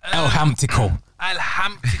at? El Hamtico.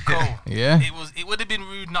 Alhamtico. Yeah? It would have been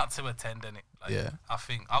rude not to attend, innit? Like, Yeah. I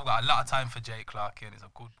think I've got a lot of time for Jake Clark, and it's a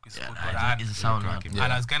good brother. And, He's a sound man. Yeah.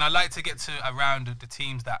 and again, I like to get to around the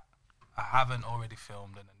teams that I haven't already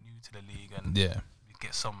filmed and are new to the league, and Yeah.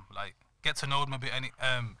 get to know them a bit. And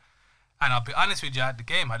I'll be honest with you, the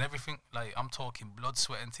game had everything. Like, I'm talking blood,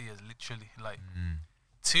 sweat, and tears, literally. Like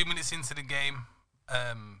 2 minutes into the game,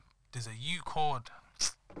 there's a U chord.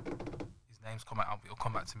 His name's come out. It'll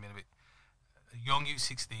come back to me in a bit. A young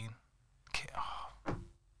U16.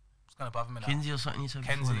 It's gonna bother me now. Kinsey or something you said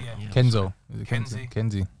Kenzie, before, yeah. Kenzo. Is it Kenzie.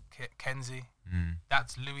 Kenzie. Kenzie.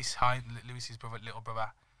 That's Lewis's brother, little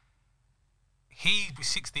brother. He was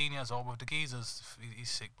 16 years old with the geezers. He's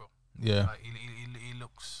sick, bro. Yeah. Like, he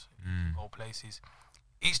looks all places.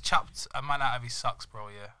 He's chopped a man out of his socks, bro.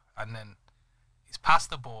 Yeah, and then he's passed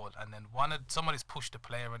the ball, and then somebody's pushed the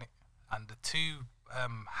player in it, and the two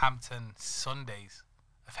Hampton Sundays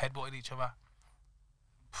have headbutted each other.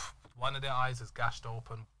 One of their eyes is gashed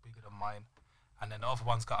open, bigger than mine, and then the other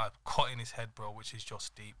one's got a cut in his head, bro, which is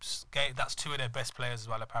just deep. That's two of their best players as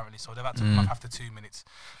well, apparently. So they've had to come off after 2 minutes.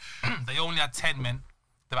 They only had 10 men.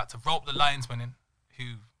 They've had to rope the linesman in,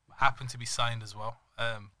 who happened to be signed as well.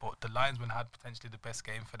 But the linesman had potentially the best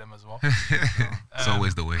game for them as well. It's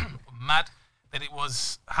always the way. Mad that it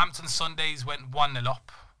was Hampton Sundays went 1-0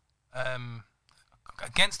 up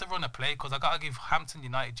against the run of play, because I got to give Hampton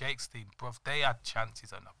United Jake's team, bruv, they had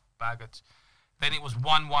chances and a baggage. Then it was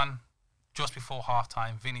 1-1 just before half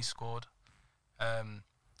time. Vinny scored.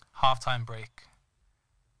 Half time break.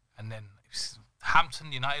 And then it was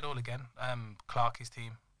Hampton United all again. Clarkie's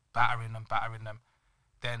team. battering them.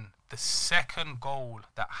 Then the second goal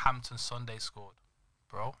that Hampton Sunday scored,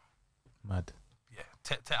 bro. Mad. Yeah,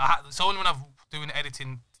 it's only when I've doing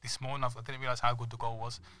editing this morning I didn't realise how good the goal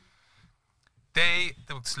was. The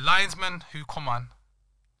linesman who come on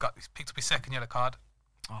picked up his second yellow card,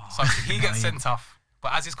 so he gets sent off.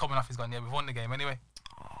 But as he's coming off, he's gone, yeah, we've won the game anyway.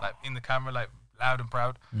 Like in the camera, like loud and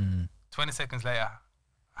proud. 20 seconds later,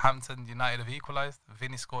 Hampton United have equalised.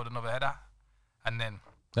 Vinny scored another header, and then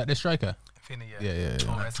That the striker? Vinny, Yeah.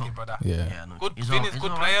 Torres' brother. Yeah. No, Good. he's Vinny's all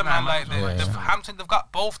good right, player, man. Like Yeah. Hampton, they've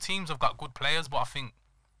got both teams have got good players, but I think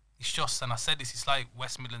it's just, and I said this, it's like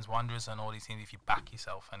West Midlands Wanderers and all these teams. If you back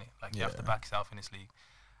yourself, and like you have to back yourself in this league,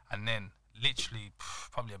 and then literally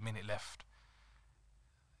probably a minute left.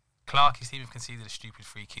 Clarkie's team have conceded a stupid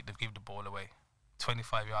free kick. They've given the ball away,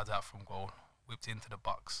 25 yards out from goal, whipped into the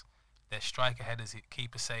box. Their striker headers it,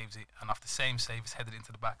 keeper saves it, and after the same save, it's headed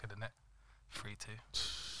into the back of the net, 3-2.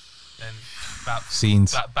 Then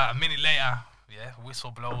about a minute later,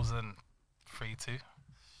 whistle blows and 3-2.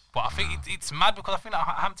 But I think it's mad because I think that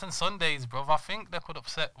Hampton Sundays, bro, I think they could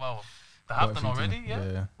upset. Well, they have done already,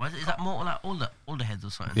 yeah. Is that more like all the heads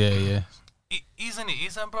or something? Yeah. It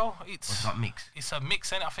isn't, bro. It's got mix. It's a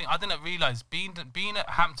mix, and I didn't realise being at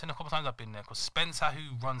Hampton a couple of times I've been there because Spencer,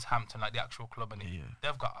 who runs Hampton, like the actual club, and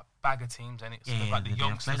they've got a bag of teams in it. So they've got the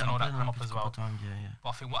youngsters and all that come up as well. But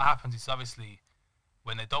I think what happens is obviously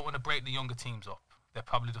when they don't want to break the younger teams up, they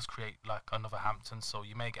probably just create like another Hampton. So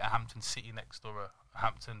you may get a Hampton City next or a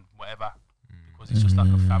Hampton whatever because it's just like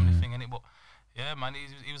a family thing, innit? But yeah, man,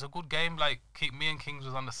 it was a good game. Like me and Kings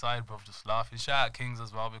was on the side, bro, just laughing. Shout out Kings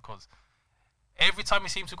as well because every time he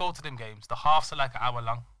seems to go to them games, the halves are like an hour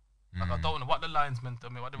long. Like I don't know what the linesman,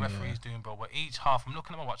 what the referee's doing, bro. But each half, I'm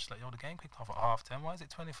looking at my watch like, yo, the game kicked off at 10:30. Why is it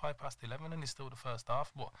 25 past 11 and it's still the first half?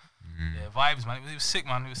 But yeah, vibes, man. It was sick,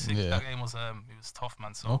 man. It was sick. Yeah. That game was it was tough,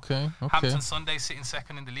 man. So Okay. Hampton Sunday sitting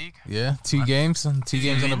second in the league. Yeah, two games on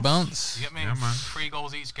the bounce. You get me? Yeah, man. 3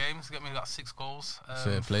 goals each game. You get me? Got 6 goals.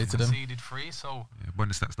 Fair play to them. Conceded 3. So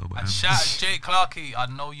Bonus stats though. and shout out Jake Clarkey. I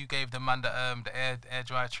know you gave the man the air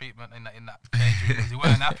dryer treatment in that cage room. He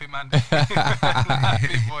weren't happy, man.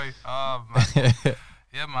 Happy boy. Oh man.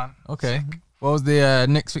 Yeah, man. Okay. Sick. What was the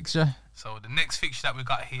next fixture? So the next fixture that we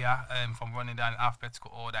got here, from running down in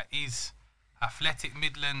alphabetical order, is Athletic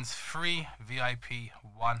Midlands 3, VIP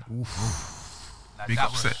 1. Now, Big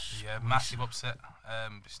upset. Massive upset.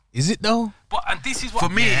 Is it though? And this is what For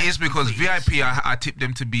me, it is because VIP, I tipped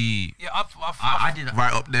them to be Yeah, I did it.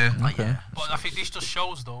 right up there. Okay. But I think this just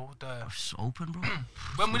shows though It's open, bro.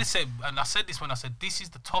 when we said, and I said this when I said this is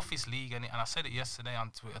the toughest league, and I said it yesterday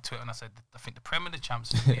on Twitter, and I said I think the Premier League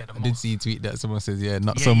champs are the I did most. see a tweet that someone says,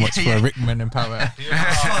 not so much for Rickman and Power.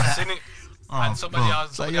 I've seen it. And somebody bro. else.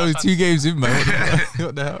 It's like, yo, 2 games in, man.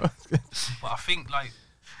 What the hell? But I think like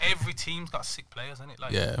every team's got sick players, innit?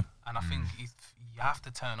 Like, Yeah. And I think you have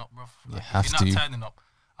to turn up, bro. Like, have if you're to. not turning up.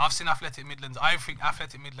 I've seen Athletic Midlands. I think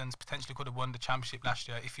Athletic Midlands potentially could have won the championship last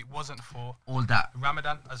year if it wasn't for All that.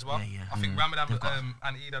 Ramadan as well. Yeah. I think Ramadan They've got- and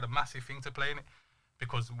Eid had a massive thing to play in it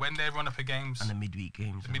because when they run up a games, And the midweek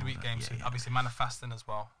games. and all that. games, Yeah. obviously man of fasting as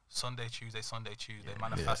well. Sunday, Tuesday,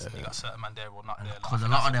 man of fasting. You got certain man there or not there. Like, Because a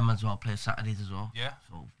lot of them as well play Saturdays as well. Yeah.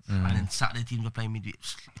 So and then Saturday teams are playing midweek.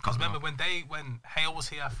 Because remember when Hale was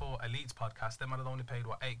here for Elite's podcast, they might have only played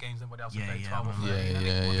 8 games, everybody else Yeah, played yeah, 12 or I 13.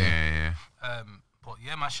 Yeah. Yeah. But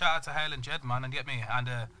yeah, man, shout out to Hale and Jed, man, and get me. And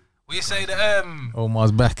what you say the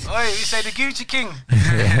Omar's back. oi, you say the Gucci King.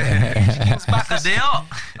 Gucci King's back. They are.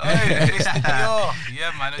 Mr. Dior.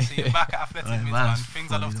 Yeah, man. So you're back at Athletic Mids, man. that's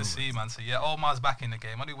Things I love to funny, see, man. So yeah, Omar's back in the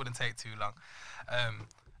game. I knew it wouldn't take too long.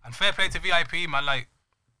 And fair play to VIP, man. Like,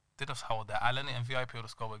 they just hold their island and VIP will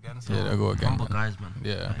just go again. So Yeah, they'll go again. Humble Man. guys, man.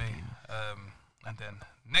 Yeah. and then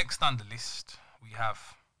next on the list we have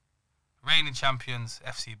reigning champions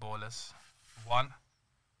FC Ballers 1,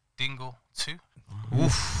 Dingle 2.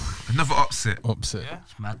 Oof. Another upset. Upset. Yeah.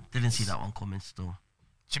 It's mad. Didn't see that one coming still.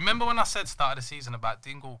 Do you remember when I said start of the season about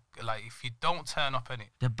Dingle? Like, if you don't turn up in it,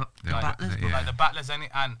 The battlers, bro. yeah. like the battlers in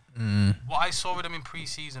it, and what I saw with them in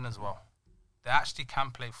pre-season as well, they actually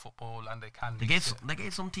can play football and they can. They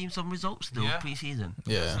gave some teams some results still Yeah. pre-season.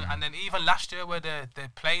 Yeah. And then even last year where they're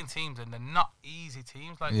playing teams and they're not easy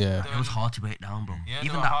teams. Like, Yeah. they're- It was hard to break down, bro. Yeah, they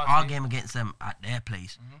Even were that hard our to- game against them at their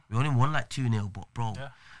place, we only won like 2-0, but bro, Yeah.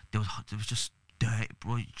 there was just dirt,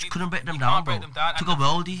 bro. You just couldn't break them you down, can't bro. break them down, Took and a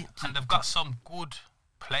worldie. and they've got some good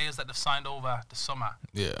players that they've signed over the summer.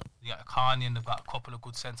 Yeah. You got Carney and they've got a couple of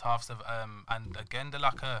good centre halves. And again, they're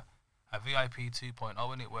like a VIP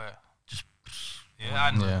 2.0 in it where. Just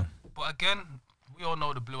Yeah. But again, we all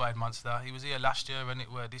know the blue-eyed monster. He was here last year, and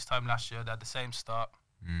this time last year they had the same start.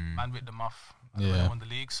 Man ripped them off. And Yeah. they won the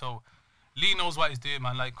league. So Lee knows what he's doing,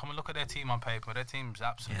 man. Like, come and look at their team on paper. Their team's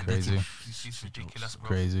absolutely Crazy. It's ridiculous, bro.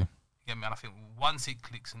 Crazy. You get me? And I think once it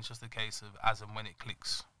clicks, and it's just a case of as and when it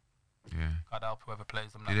clicks. Yeah. God help whoever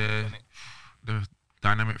plays them. Did Innit? the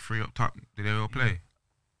dynamic three up top, did they all play?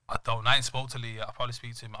 I don't. I ain't spoke to Lee yet. I'll probably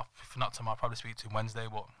speak to him. If not tomorrow, I'll probably speak to him Wednesday.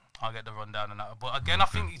 But I'll get the rundown and that. But again, I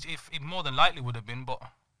think if it more than likely would have been. But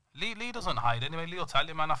Lee doesn't hide anyway. Lee will tell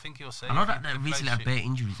you, man. I think he'll say. I know if that he they plays recently had shit. bare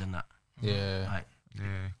injuries and that. Yeah. Like, Yeah.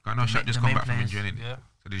 I know The Shaq ma- just the come main back from players. injury, innit? Yeah,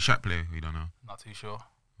 So did Shaq play? We don't know. not too sure.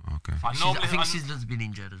 Okay. I normally, I think I, Sizzler's been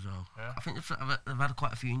injured as well. Yeah. I think they've had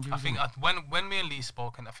quite a few injuries. I think innit? when me and Lee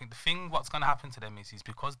spoke, and I think the thing what's going to happen to them is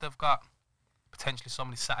because they've got potentially so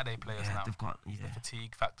many Saturday players yeah, now. they've got The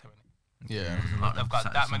fatigue factor in it. Yeah. There's a lot of They've got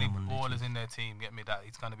Saturday, that many Sunday, Monday, ballers Tuesday. in their team. Get me that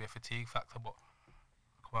it's going to be a fatigue factor. But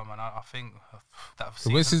come on, man, I think that. So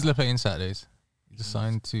where's Sizzler playing Saturdays? He's just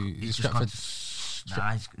signed to He's just Stratford.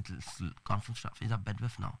 he's gone from Stratford. He's at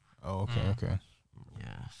Bedworth now. Oh, okay, okay. Yeah,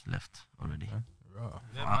 he's left already. Right.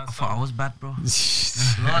 Yeah, I man, so- thought I was bad, bro.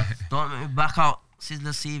 Lord, don't make me back out.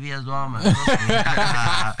 Sizzler CV as well, man. Trust me.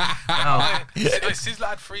 Yo, Sizzler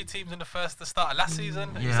had 3 teams in the start of last season.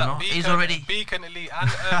 Yeah, He's I at know. Beacon, He's already- Beacon Elite and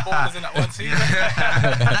Ballers in that one season.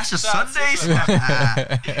 that's just Shout out Sundays.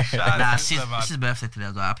 Sizzler. Shout out Nah, Sizzler, man. it's his birthday today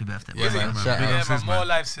as well. Happy birthday, Yeah, man. man. Shout Big out. up Yeah, man, Sizzler. more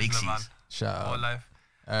life Big Sizzler, man. C's. Shout More out. life.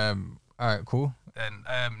 All right, cool. Then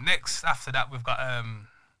next after that we've got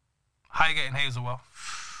Highgate and Hazelwell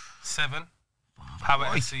 7, Power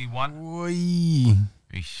FC 1. Oi.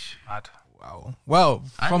 Eesh. Mad. Wow. Well,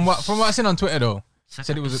 from what I've seen on Twitter though,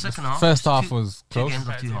 said it was second the half. first half two- was Two close. games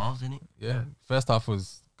of 2 halves, innit? Yeah, first half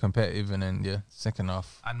was competitive, and then second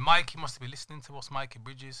half. And Mikey must be listening to us, Mikey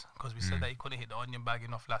Bridges, because we said that he couldn't hit the onion bag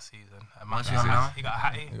enough last season. And What's Mikey he on said now? he got a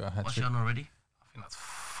hattie. He got a hat What's trick. she on already? I think that's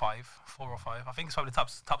 4 or 5. I think it's probably the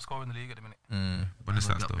top scorer in the league at the minute. When is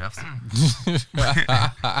that Got stuff?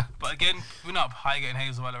 playoffs. But again, we're not Highgate and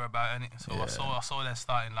Hazelwell are about it. So I saw their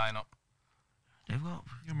starting lineup. They've got.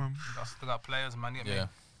 Yeah, man. They got players, man. Get me? Yeah.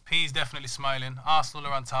 P's definitely smiling. Arsenal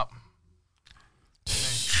are on top.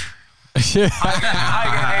 Highgate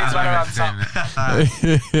and Hazelwell are on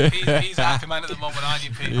top. P's a happy man at the moment, aren't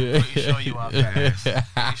you, P? I'm pretty sure you are. Yes.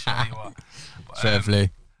 Pretty sure you are. But, Fair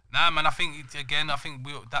play. nah, man. I think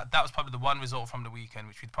that was probably the one result from the weekend,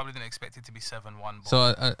 which we probably didn't expect it to be 7-1. But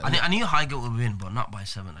So I knew Highgate would win, but not by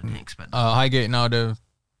 7. I didn't expect that. Highgate now the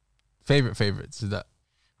favorites is that?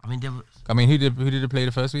 I mean, they were. I mean, who did they play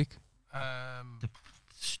the first week?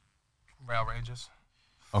 Rail Rangers.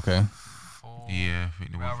 Okay, 4. Yeah, I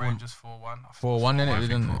think they Rail won. Rangers 4-1. 4-1 in it. 4-1. They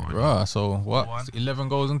didn't. 4-1. Right, so what? 4-1. 11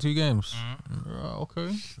 goals in 2 games. Mhm. Right, okay,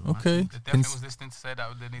 They okay. definitely was listening to say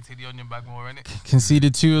that they need to hit the onion bag more in it.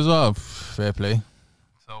 Conceded 2 as well. Fair play.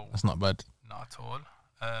 So That's not bad. not at all.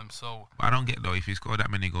 So But I don't get though. If you score that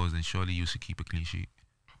many goals, then surely you should keep a clean sheet.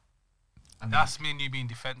 that's me and you being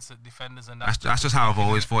defenders, and That's just how I've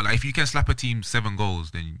always thought. Like if you can slap a team 7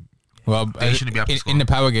 goals, then Well, They shouldn't be able to score. in the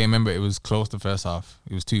power game. Remember, it was close the first half.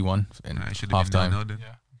 It was 2-1 in it should half have been time, 0-0 then.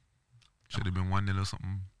 yeah. Should have been 1-0 or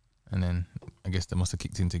something. and then I guess they must have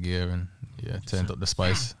kicked into gear and turned up the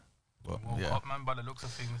spice. But Woke yeah, up, man, by the looks of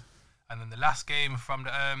things. And then the last game from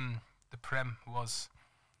the Prem was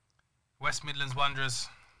West Midlands Wanderers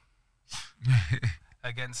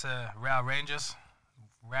against Rail Rangers.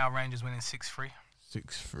 Rail Rangers winning 6-3.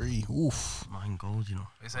 6-3. Oof. 9 goals, you know.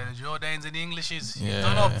 They say the Jordans and the Englishes. Yeah.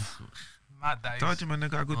 Done up. Mad that Told is. you, man, they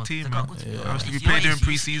got a good Oh, team, they man. got good- Yeah. Obviously, we You know played what during is-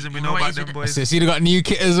 pre-season. We you know know what about is them with boys. So, see, they got new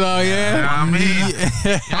kit as well. Yeah. I mean, You know,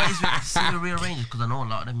 it's with see the real Rangers because I know a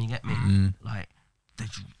lot of them. You get me? Like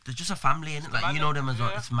they're just a family, innit? Like you know them as well.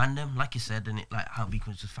 yeah. It's Mandem, like you said, and it like how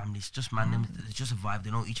Beacon is just family. It's just Mandem. It's just a vibe. They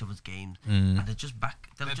know each other's games, and they're just back.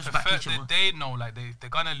 They're just back each other. They know like they're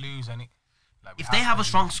gonna lose any. Like, we If they have to a lose.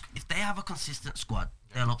 strong, if they have a consistent squad,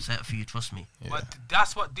 they'll upset for you. Trust me. But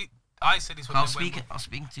that's what I said. This when I was they went-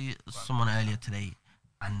 speaking to someone earlier today,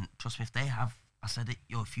 and trust me, if they have, I said it,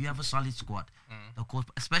 yo, if you have a solid squad, of course,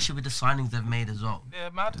 especially with the signings they've made as well, Yeah,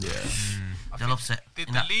 mad. Yeah. I they'll think upset. The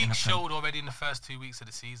in that- in league that time. showed already in the first 2 weeks of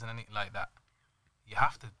the season, and it like that. You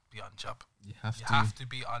have to be on job. You have You to. have to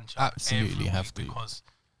be on job. Absolutely every have week to. because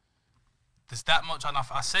there's that much on.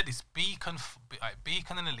 I said it's Beacon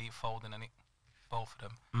and Elite folding, and it both of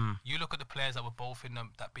them. You look at the players that were both in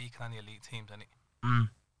that Beacon and the Elite teams, and it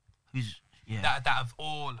Who's that have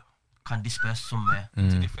all can disperse somewhere.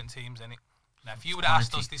 to different teams, and it. Now, if you would have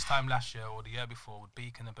asked us this time last year or the year before, would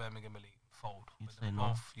Beacon and Birmingham Elite fold? With say them no.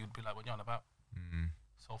 both, you'd be like, "What you on about?"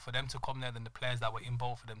 So for them to come there, then the players that were in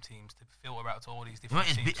both of them teams to filter out to all these You know,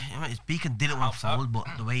 different teams. Beacon didn't want to Outside. fold, but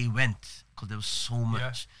the way he went, because there was so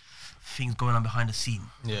much. things going on behind the scene.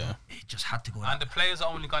 Yeah. It just had to go. And the players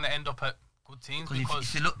are only going to end up at good teams Because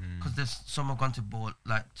if you look, because there's some have gone to ball,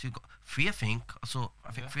 like three, I think.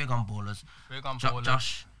 I think three have gone ballers.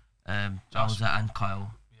 Josh, Bowser and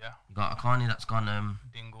Kyle. Yeah. You got Akani that's gone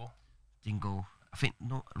Dingle. I think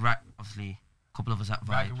obviously a couple of us at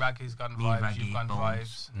Vibes. Raggy's gone Me, Vibes. Raggy, You've gone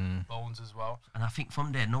Bones. Vibes. Bones as well. And I think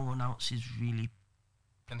from there, no one else is really.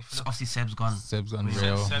 Then if you look, Obviously, Seb's gone.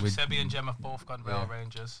 Real. Sebi and Jem have both gone Real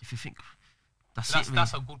Rangers. If you think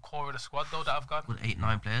That's a good core of the squad though that I've got. good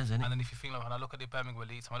 8-9 players, isn't it? And then if you think like when I look at the Birmingham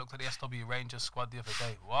Elite, I looked at the SW Rangers squad the other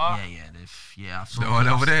day. What? Yeah. I saw The one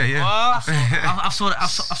over there, yeah. What? I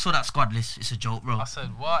saw that squad list. It's a joke, bro. I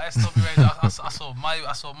said, what? SW Rangers. I saw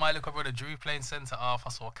my little brother Drew playing centre half. I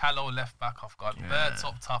saw Callow left back. I've got Bert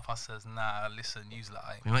up top. I says, nah, listen, use that.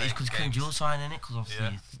 You know, it's because Ken Jewel signing it, because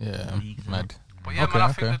obviously Yeah. leagues, Mad. But yeah, Okay, man, I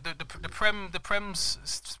okay. think the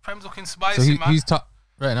Prem's looking So spicy, man. who's top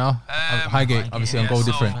right now? Highgate, obviously on Yeah, goal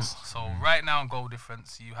so- difference. So right now on goal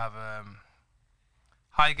difference, you have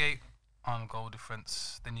Highgate on goal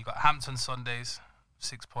difference. Then you got Hampton Sundays,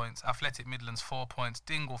 6 points. Athletic Midlands, 4 points.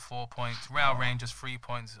 Dingle, 4 points. Real Rangers, 3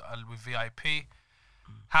 points with VIP.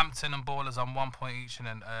 Hampton and Ballers on 1 point each, and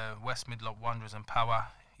then West Midland Wanderers and Power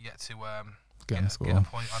yet to Get a get score. a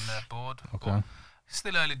point on their board. Okay. But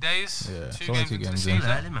still early days. Yeah, it's 2 only games 2 into the games, Still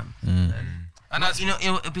season. early, man. And that's You know,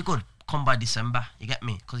 it'll be good come by December. You get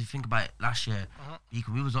me? Because you think about it, last year,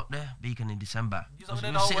 Beacon, we was up there, Beacon in December. You was up We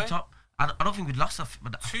there was the sitting whole way? top. I don't think we'd lost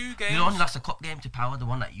but 2 we games. only lost a cup game to Power, the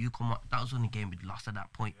one that you come up. That was the only game we'd lost at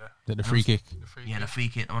that point. The free kick. The free Yeah, the kick. free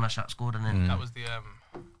kick, the one that shot scored, and then That was the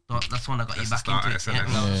that's the one that got That's you the back start into at it. You get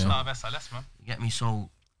me? SLS. Yeah. start of SLS, man. You get me? So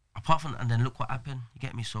apart from, and then look what happened. You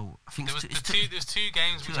get me? So I think There was it's there's 2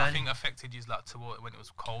 games too which I early. think affected you like toward when it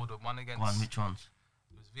was cold. One against Go on, which ones?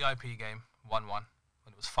 it was VIP game 1-1 when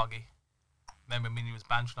it was foggy. Remember, Mini was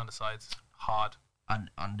banishing on the sides hard.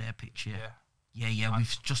 On their pitch, yeah. Yeah, Yeah,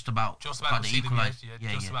 we've just about just got about the to see the equaliser. game.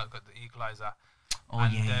 Yeah, Just yeah. about got the equaliser. Oh,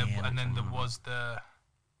 and yeah. and then there the was the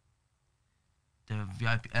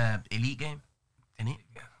VIP elite game, innit?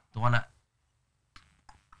 Yeah. The one at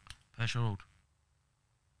Persia Road.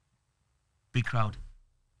 Big crowd.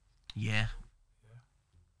 Yeah.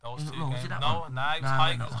 those 2 No, was games. it that No, one? nah, it was Nah,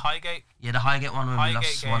 High, no. it was Highgate. Yeah, the Highgate one when we Highgate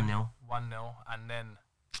lost game 1-0. 1-0, and then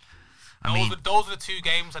I mean, those are the 2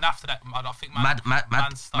 games, and after that, I think man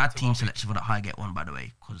mad started to team roll. selection for that Highgate one, by the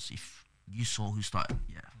way, because if you saw who started,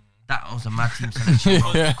 that was a mad team selection.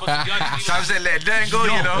 Bro. Sam said, let them go,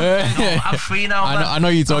 you know. No, I'm free now, man. I know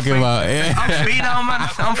you're talking about. Yeah. I'm free now, man.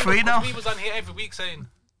 I'm free now. We was on here every week saying,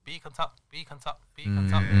 Beacon top, Beacon top, Beacon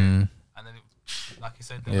top. And then, like you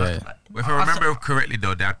said, Yeah. If I remember correctly,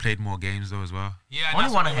 though, they had played more games, though, as well. yeah, and Only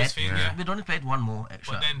that's one what I was ahead. thinking, Yeah. We'd only played one more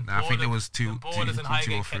extra. But then Nah, I think there was the two Ballers and or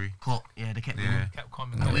Highgate 3. Yeah, they kept Yeah. going. kept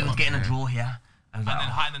coming. And we was getting a draw here. And,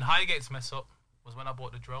 And then Highgate's mess up was when I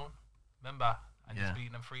bought the drone. Remember? And Yeah. just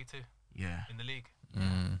beating them 3-2 yeah, in the league.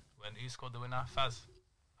 When who scored the winner? Faz.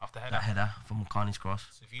 After header. that header from Carney's cross.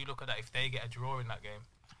 So if you look at that, if they get a draw in that game,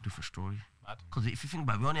 Different story. mad. Because if you think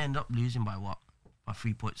about it, we only end up losing by what? By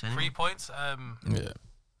 3 points anyway. 3 points, Yeah.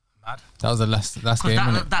 mad. That was the last game, Because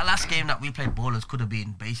innit? that last game that we played Ballers could have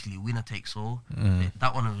been basically winner takes all.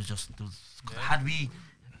 That one was just had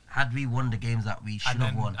we won the games that we should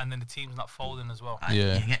have won. And then the team's not folding as well.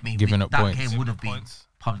 Yeah, You get me? giving up that points. game would have Giving been points.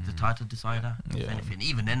 probably the title decider. Yeah. If anything,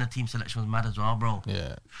 even then the team selection was mad as well, bro.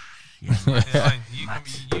 Yeah. Yeah, It's fine.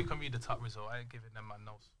 You can be the top result. I ain't giving them man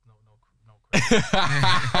no credit.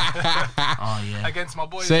 Oh yeah. Against my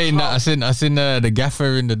boys. Saying as that, well. I seen the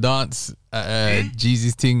gaffer in the dance at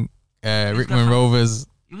Jeezy's thing, Rickman Rovers.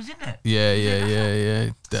 He was in there. Yeah.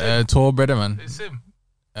 The tall brother, man. It's him.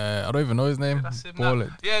 I don't even know his name. That's him. Ball Nah. it.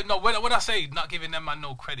 Yeah, no. When I say not giving them man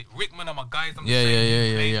no credit, Rickman are my guys. I'm Yeah. just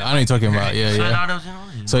saying, I know you're talking about. So Yeah. now there was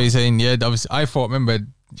in So he's saying, yeah, obviously, I thought, remember,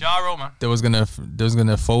 Jaro, man. they was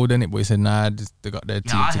gonna fold in it, but he said, nah, they got their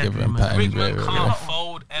team I heard together and rumours. patterns. Rickman Right. can't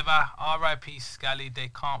fold ever. R.I.P. Scally. They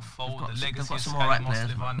can't fold. got- The they've legacy got of some Scally alright must players,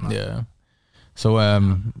 live man. on, man. Yeah. So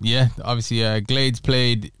yeah, obviously Glades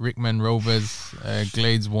played Rickman Rovers.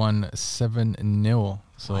 Glades won 7-0.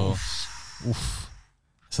 So oof,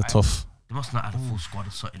 it's a tough. They must not have a full squad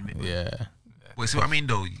or something. Maybe. Yeah. Wait, see what I mean,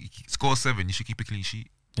 though? You score 7, you should keep a clean sheet.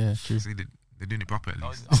 Yeah, true. See, they're doing it proper, at No,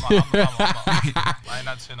 least. I ain't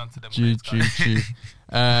answering onto them. True.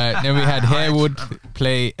 guys. Then we had Harewood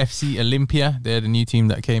play FC Olympia. They're the new team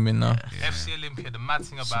that came in now. FC Olympia. The mad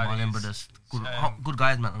thing about Small it brothers. is Good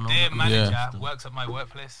guys, man. I know their them. manager works at my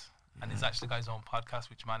workplace, and he's actually got his own podcast,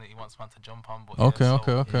 which man he wants man to jump on. But Okay.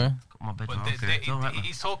 Got my bed. But It's all right, man.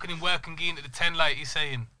 he's talking in work and getting to the 10 light. He's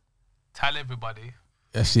saying, tell everybody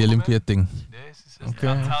FC Olympia thing. Yeah, it's Okay, that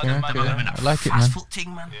tell them, okay, man, okay. man. I like it, fast man. foot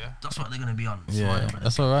thing, man. Yeah. That's what they're gonna be on. Yeah,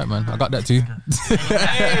 that's all right, man. I got that too.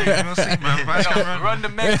 Hey, we'll see, man. Vice camera. Run the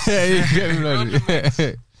mix. You get me, Run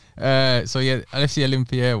the man. So yeah, FC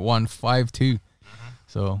Olympia won 5-2.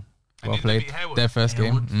 So And well they played. beat Harewood. Their first game.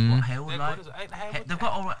 Haywood, Mm. what Haywood They're like? good as- ain't Harewood- They've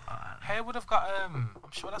got all right. Harewood have got I'm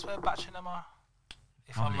sure that's where Batchy and them are.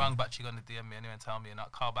 If I'm wrong, Batchy gonna DM me anyway and tell me and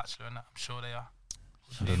not Carl Batchelor and that. I'm sure they are.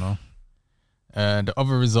 I don't know. The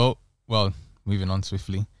other result, well, moving on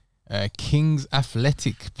swiftly. Kings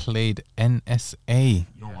Athletic played NSA.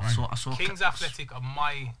 Yo, I saw Kings Athletic are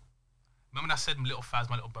my. Remember when I said little Faz,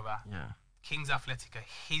 my little brother. Yeah, Kings Athletic are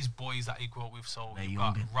his boys that he grew up with. So they're you've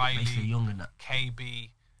got young, basically Riley, young and that. KB.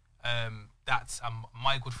 That's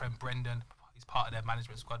my good friend Brendan. He's part of their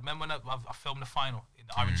management squad. Remember when I filmed the final in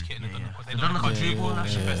the orange kit and yeah, yeah. they done the country Yeah, ball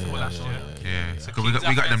festival last year. Yeah, So so we got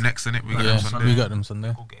Kings them next, innit? We got Yeah, them Sunday. we got them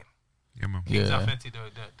Sunday. Good game. Yeah, man. Kings Yeah. Athletic,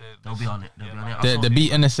 They'll be on it. They'll be on it. I They saw-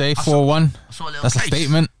 beat NSA 4-1. I saw a little That's a case.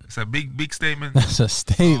 statement. It's a big statement. That's a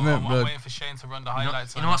statement, I'm bro. waiting for Shane to run the You know,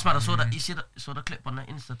 highlights. you know what's mad? I saw that. You saw the clip on the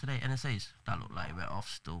Insta today. NSA's that looked like it went off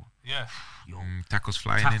still. Yeah. Yo, Tackles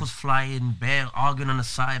flying tackles flying, bear arguing on the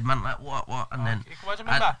side, man. Like what? And then You can imagine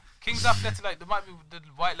that. Kings Athletic, like, there might be the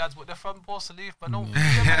white lads, but they're from Borsaleve, but no. Is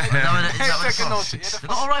that where they're Taking from? notes, yeah, They they're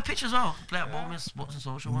got all from- right pictures as well. Play at Bowman Sports and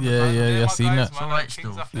Social. Yeah, They're my seen guys, that. man, Alright like,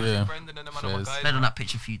 Kings still. Athletic, Yeah. Brendan and them are my Cheers. guys, Played on man. that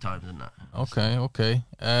pitch a few times and that. Okay.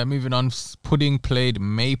 Moving on. Pudding played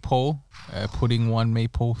Maypole. Pudding won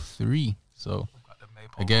Maypole 3. So Got the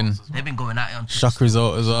Maypole Again. goals as well. They've been going at it on shock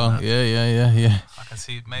result as well. Yeah. I can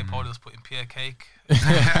see Maypole was putting Pierre Cake.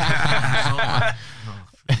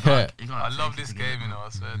 I love this game, you know, I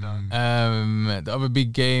swear down. The other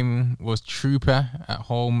big game was Trooper at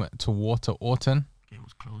home to Water Orton. Game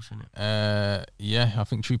was close, innit? I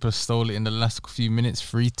think Trooper stole it in the last few minutes,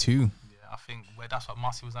 3-2. Yeah, I think that's what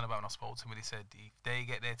Marcy was on about when I spoke to him. He said if they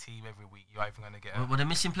get their team every week, you're either going to get Were they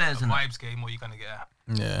missing a players in that? vibes game or you're going to get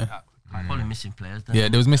Yeah. Probably missing players. Then. Yeah,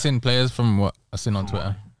 there was missing players from what I seen on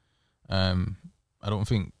Twitter. I don't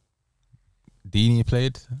think Dini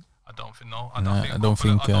played. I don't think no. No, I don't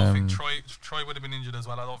think, Troy would have been injured as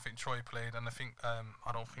well. I don't think Troy played, and I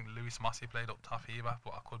don't think Lewis Massey played up top either.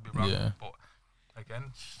 But I could be wrong. Yeah. But again,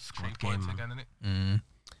 Squad 3 points game, again, innit?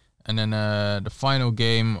 And then the final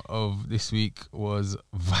game of this week was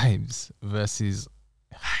Vibes versus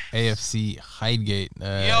AFC Highgate.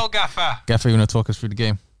 Yo, Gaffer. Gaffer, you want to talk us through the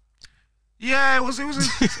game? Yeah, it was nice.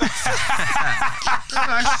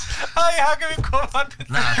 Hey, how can we come on?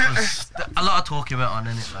 Nah, 'cause a lot of talking went on,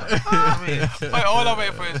 innit? Like, Wait, all I'm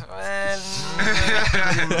waiting for is.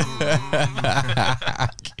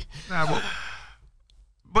 Nah,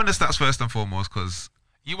 but the stats first and foremost, because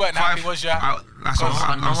You weren't happy, was ya? that's what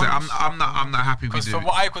I'm saying. I'm not happy with Because it. from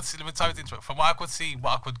what I could see, let me tell you the intro. From what I could see,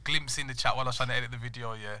 what I could glimpse in the chat while I was trying to edit the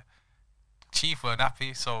video, yeah, Chief weren't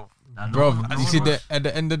happy. So Bro, As you it see was. at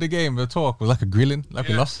the end of the game, the talk was like a grilling, like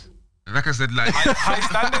we Yeah. lost. Like I said, like high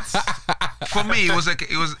standards. for me, it was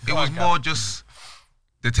on, more just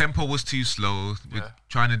the tempo was too slow. We're Yeah.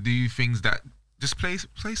 trying to do things that just play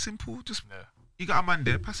simple. Just Yeah. you got a man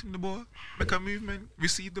there, pass him the ball, make a movement,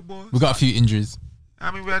 receive the ball. We got a few injuries. I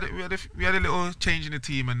mean, we had a little change in the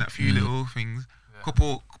team and that few little things. Yeah.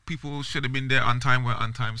 Couple people should have been there on time, weren't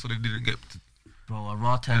on time, so they didn't get. bro, a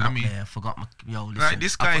raw turn I up mean, there. Forgot my listen. Like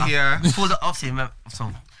this guy here. Pulled it off him. So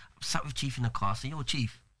I sat with Chief in the car. I said, "Yo,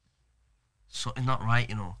 Chief, something's not right,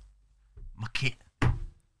 you know. My kit."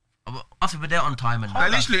 I said, "We're there on time and."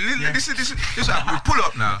 Like literally, this is we pull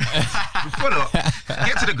up now. We pull up,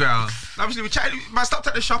 get to the ground. Obviously, we chat. Man, stopped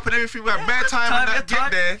at the shop and everything. We had bare time and that.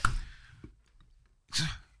 Get there.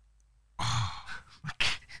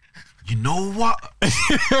 You know what? Nah.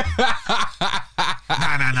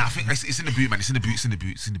 I think it's in the boot, man. It's in the boot.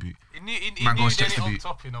 He knew Man, go then stretch it the up boot.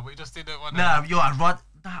 top, you know, but he just didn't want to. Nah, yo, I'd rather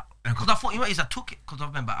that because I thought, you know what is, I took it because I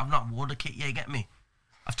remember I've not worn the kit. Yeah, you get me.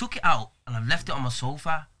 I've took it out and I've left it on my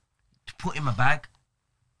sofa to put in my bag,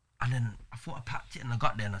 and then I thought I packed it and I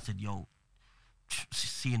got there and I said, "Yo,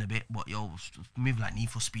 see you in a bit." But yo, moving like Need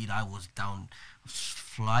for Speed, I was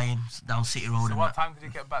flying down City Road. So and what that. time did you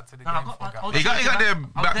get back to the Nah, I game? got for, back- Gaff? I was He got there I was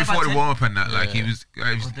back there before by the 10. warm up and that. Like he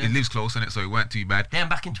there. lives close in it, so it weren't too bad. Then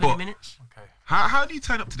back in 20 But- minutes. Okay. How do you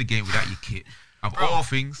turn up to the game without your kit? Of Bro. all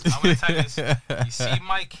things. I'm gonna tell you this. You see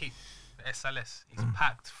my kit, the SLS, is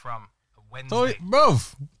packed from a Wednesday. Bro,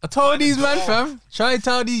 I told these man, door. fam. Try to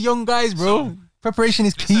tell these young guys, bro. Preparation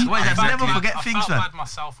is key. Listen, Wait, I that's felt never bad- forget I things, felt man. bad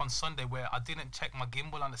myself on Sunday where I didn't check my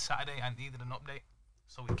gimbal on the Saturday and needed an update,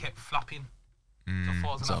 so it kept flapping. So I thought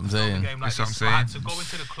I was That's gonna what have to I'm film saying. the game like That's what this. I'm So I had to saying. go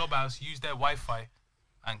into the clubhouse, use their Wi-Fi,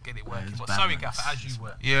 and get it working. it's But bad, sorry, man. Gaffer, as you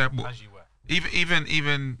were. Yeah, but As you were.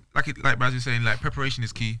 Even like Braz was saying, like preparation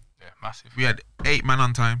is key. Yeah, massive. We had 8 man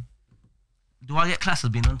on time. Do I get class as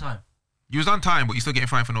being on time? You was on time, but you still getting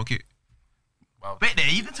fined for no kit. Well, Wait there,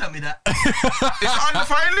 you can tell me that. It's on the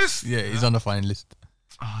fine list. Yeah, he's on the fine list.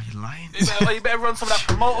 Oh, you're lying. you better run some of that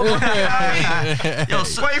promoter money. Yo,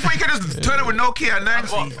 so, Well, if we could just turn it with no kit at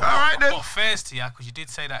 90, all right then. What fair's to you? Because you did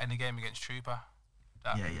say that in the game against Trooper.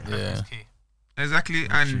 That Yeah. was key. Exactly,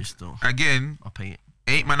 True and still. again, I'll pay it.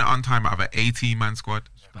 8 man on time out of an 18-man squad.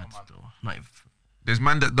 It's bad still. Not even. There's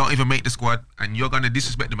man that don't even make the squad, and you're gonna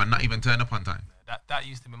disrespect them and not even turn up on time. That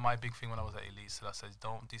used to be my big thing when I was at Elite. So I said,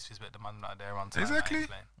 don't disrespect the man that are there on time. Exactly.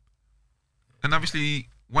 And obviously,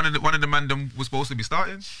 one of the man them was supposed to be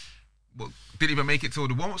starting, but didn't even make it till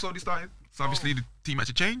the warm-up already started. So obviously, the team had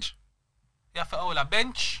to change. Yeah, for all a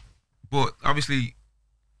bench. But obviously,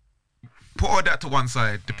 put all that to one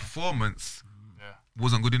side. The performance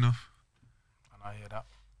wasn't good enough. And I hear that.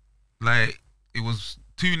 Like, it was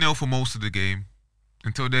 2-0 for most of the game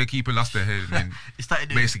until their keeper lost their head and then It started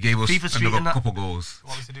doing basically gave us FIFA Street another and that. couple goals.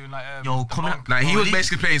 What was he doing? Like, Yo, the coming monk? up. Like, he was Holy-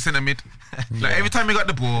 basically playing centre mid. Like, every time he got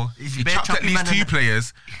the ball, He's he bare chopped at choppy least man 2 and-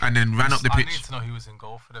 players and then ran up the I need pitch. to know who was in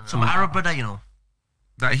goal for them. Some Arab brother, you know.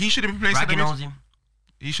 Like, he should have been playing Raggy centre knows mid. him.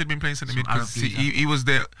 He should have been playing centre Some mid because Arab he was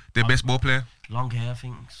their best ball player. Long hair, I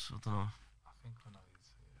think. So, I don't know. I think I know he's.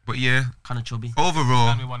 But yeah, Kind of chubby. overall,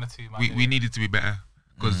 Send me 1 or 2, man. we needed to be better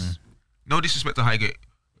because no disrespect to Highgate,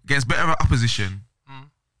 against better opposition,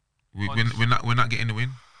 we're not getting the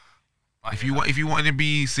win. If you want to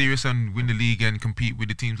be serious and win the league and compete with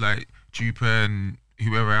the teams like Trooper and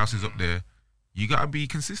whoever else is up there, you gotta be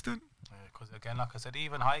consistent. Because again, like I said,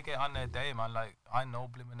 even Highgate on their day, man. Like I know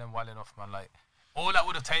Blim and them well enough, man. Like all that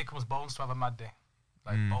would have taken was Bones to have a mad day.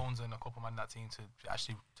 Like Bones and a couple man in that team to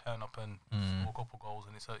actually turn up and score a couple goals,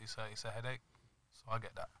 and it's a headache. So I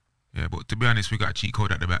get that. Yeah, but to be honest, we got a cheat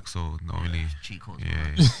code at the back, so not really. Cheat codes.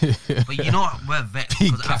 Yeah. But you know what? We're vexed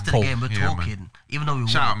because after the game we're Yeah, talking. Even though we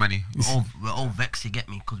Shout out, won, Manny. we're all vexed. You get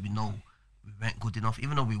me? Because we know we weren't good enough.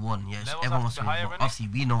 Even though we won, yes, Levels everyone have wants to to be win. higher, But innit? obviously,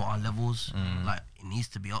 we know our levels. Like it needs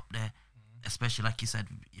to be up there. Especially like you said,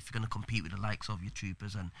 if you're gonna compete with the likes of your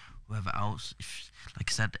Troopers and whoever else, like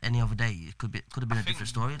you said, any other day it could have been a different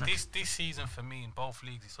story. Like, This season for me in both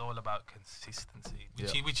leagues, it's all about consistency,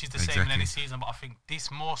 which is the Exactly. same in any season. But I think this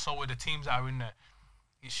more so with the teams that are in there.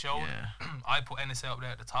 It showed. Yeah. I put NSA up there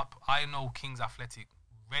at the top. I know Kings Athletic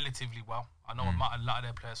relatively well. I know a lot of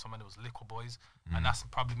their players. Some of them was little boys, and that's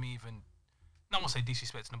probably me even. Not want to say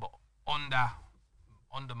disrespecting them, but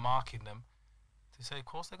under marking them. To say, of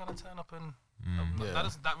course they're gonna turn up and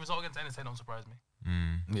that result against NSA don't surprise me.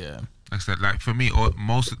 Yeah. Like I said, like for me, all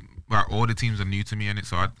the teams are new to me, and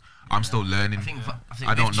so I'm still learning.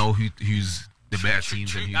 I don't know who's the better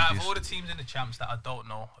teams and Out who's of all the this. teams in the champs that I don't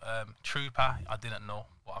know, Trooper I didn't know,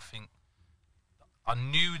 but I think I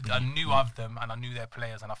knew of them and I knew their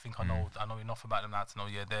players, and I think I know enough about them now to know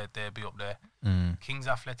they'll be up there. Kings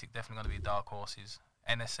Athletic definitely going to be dark horses.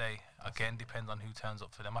 NSA again depends on who turns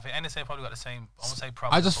up for them. I think NSA probably got the same. I won't say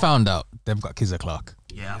problem. I just found out they've got Kizza Clark.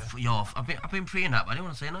 yeah, I've been praying that, but I didn't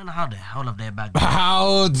want to say nothing. How the hell have they bagged?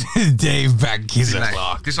 How did they bag Kizza Like,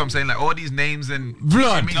 Clark? this is what I'm saying. Like all these names and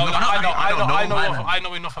Blood. I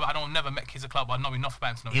know enough about. I don't never met Kids Club, but I know enough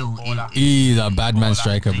about him to know he's a baller. He's a bad man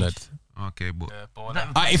striker, blood. Okay, but Yeah,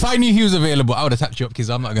 baller. If I knew he was available, I would have tapped you up,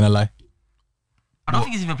 Kizza. I'm not gonna lie. I don't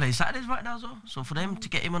think he's even playing Saturdays right now as well. So for them to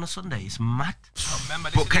get him on a Sunday, it's mad. Remember,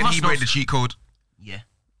 this but is can the- he break the cheat code? Yeah.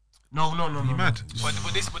 No. You mad?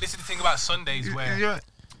 But this is the thing about Sundays where Yeah.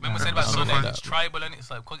 when we said about That's Sundays, fine. it's tribal and it's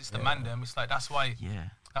like because it's the man them. It's like that's why Yeah.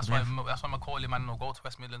 that's why Macaulay man will go to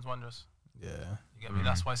West Midlands Wanderers. Yeah. You get me?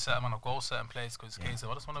 That's why certain man will go certain places because it's case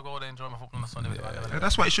of I just want to go there and enjoy my football on a Sunday. Yeah,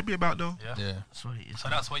 that's what it should be about, though. Yeah. That's what it is. So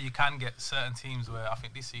that's why you can get certain teams where I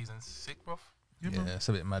think this season's sick, bro. Yeah, it's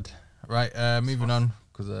a bit mad. Right, moving on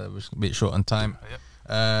because we're just a bit short on time.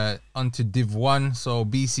 Yep. On to Div 1. So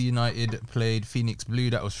BC United played Phoenix Blue.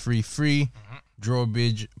 That was 3-3.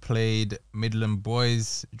 Drawbridge played Midland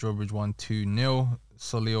Boys. Drawbridge won 2-0.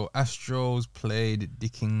 Solihull Astros played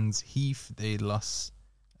Dickens Heath. They lost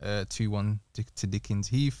 2-1 to Dickens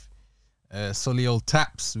Heath. Solihull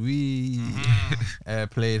Taps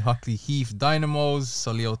played Hockley Heath Dynamos.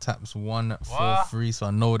 Solihull Taps won 4-3. So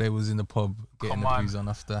I know they was in the pub getting Come the on. booze on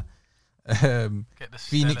after. Get the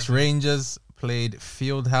Phoenix Stellas. Rangers played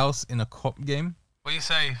Fieldhouse in a cup game. What do you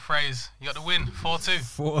say, Fraser? You got the win, 4-2.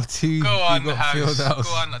 4-2. Go on, got House. Fieldhouse. Go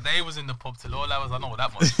on. They was in the pub till all hours. I know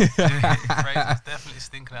that much. Fraser's definitely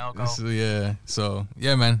stinking alcohol. So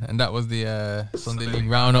yeah, man, and that was the Sunday League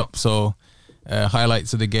roundup. So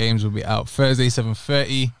highlights of the games will be out Thursday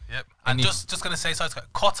 7:30. Yep. And just gonna say, so it's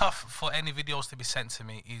got cut off for any videos to be sent to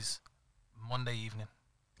me is Monday evening.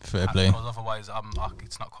 Fair play. Because otherwise,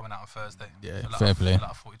 it's not coming out on Thursday. Yeah, fair play. A lot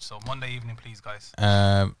of footage. So Monday evening, please, guys.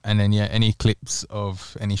 And then any clips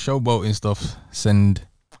of any showboating stuff, send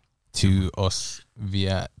to us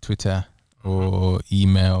via Twitter or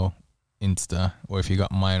email, Insta, or if you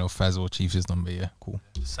got mine or Faz or Chief's number, cool.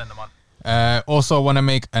 Just send them on. Also want to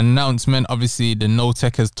make announcement. Obviously, the No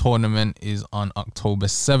Techers tournament is on October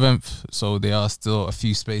 7th, so there are still a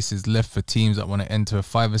few spaces left for teams that want to enter a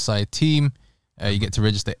 5-a-side team. You get to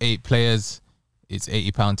register 8 players. It's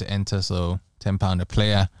 £80 to enter, so £10 a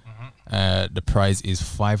player. The prize is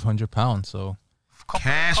 £500. So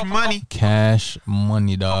Cash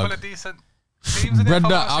money, dog. Couple of decent teams in Brother,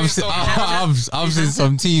 there. I've seen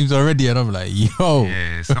some teams already, and I'm like, yo.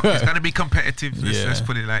 yeah, it's gonna be competitive. Let's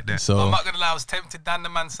put it like that. So I'm not gonna lie. I was tempted. Dan the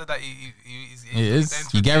man said that he's it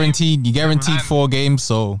is. You guaranteed 4 games.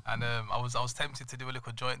 So and I was tempted to do a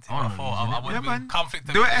little joint team. Oh, I no, thought I would man. be conflict.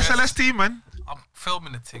 of Do an interest. SLS team, man. I'm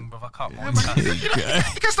filming the thing, bro. I can't.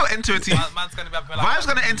 You can still enter a team. Man's gonna be like, Vibe's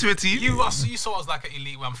gonna enter a team. You saw us like an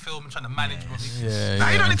elite where I'm filming, trying to manage. Bro.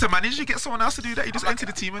 Nah, you don't need to manage. You get someone else to do that. You just enter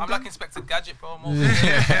the team and I'm done. like Inspector Gadget, bro. I'm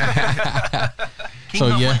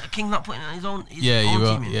King not putting on his own. you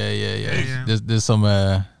will. Team in. Yeah. There's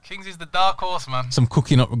some Kings is the dark horse, man. some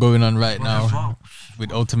cooking up going on right Well, now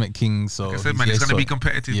with Ultimate King. So Like I said, man, it's gonna be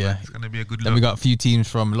competitive. Yeah. Man. It's gonna be a good Then we look. got a few teams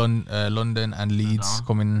from London and Leeds down.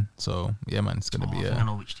 coming. So yeah, man, it's gonna I be think I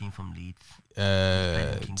know which team from Leeds.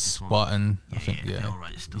 Kings this one. Spartan. I think they're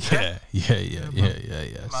alright still. Yeah.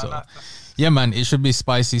 Man, So that's- yeah, man, it should be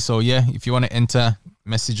spicy. So yeah, if you want to enter,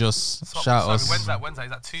 message us, shout sorry, us. When's that? Is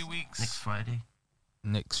that 2 weeks? Next Friday.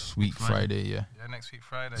 Next week, Friday. Friday. Yeah. Yeah, next week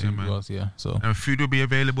Friday. Yeah, man. Yeah. So And food will be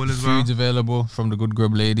available as well. food's available from the Good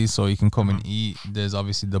Grub ladies, so you can come and eat. There's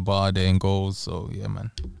obviously the bar there in goals. So yeah, man.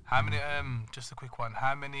 How many? Just a quick one.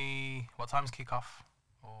 What time's kick off?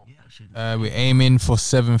 Or Yeah, should We're aiming for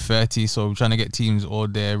 7:30, so we're trying to get teams all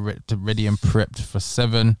there ready and prepped for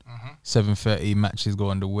 7:30. Matches go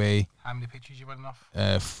underway. how many pictures you running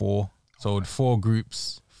off? 4. So 4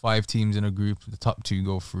 groups, 5 teams in a group. The top 2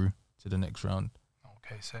 go through to the next round,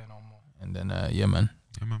 Okay, say no more. and then yeah, man,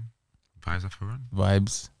 Yeah, man. Vibes up for run.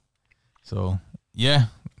 vibes. So yeah,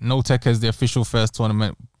 No Techers, the official first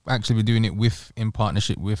tournament. Actually, we're doing it in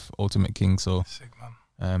partnership with Ultimate King. So Sick,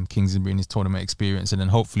 man. King's bringing his tournament experience, and then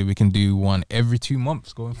hopefully we can do one every 2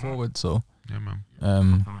 months going forward. So Yeah,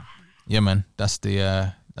 man. yeah, man, that's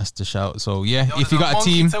the shout. So yeah, Yo, if you there's got a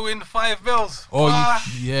monkey team, to win 5 bills.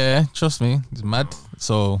 yeah, trust me, it's mad.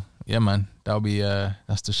 So yeah, man, that'll be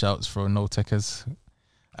that's the shouts for No Techers.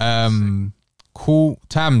 Cool.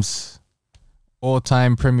 Tams,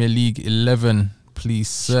 all-time Premier League 11, please,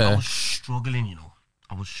 I sir. was struggling, you know.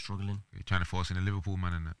 You're trying to force in a Liverpool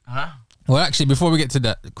man in that. Huh? Well, actually, before we get to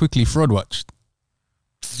that, quickly, Fraud Watch.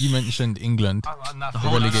 You mentioned England. The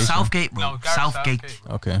whole relegation. Southgate, bro. No, Gareth Southgate.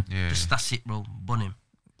 Okay. Yeah. Just that's it, bro. Bun him.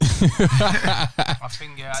 I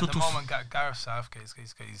think at the moment Gareth Southgate,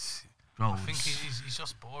 Bro, I think he's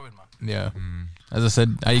just boring, man. Yeah. As I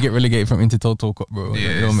said, how you get relegated from Intertoto Cup, bro? Yeah,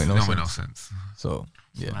 it don't make no don't make sense. no sense. So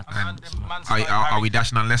yeah. And then Man City Are we Harry-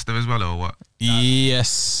 dashing on Leicester as well or what?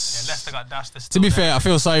 Yes. Yeah, Leicester got dashed. To be fair, I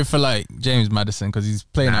feel sorry for like James Madison because he's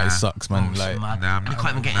playing out his Nah. socks, man. Bro, Like, mad. Nah, They can't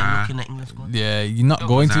even get nah. him looking at England squad. yeah, you're not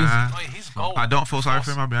going to. Nah. His goal. I don't feel sorry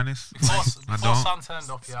for him, I'll be honest. Before I Son don't. turned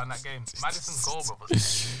up here in that game, Madison's goal, bro.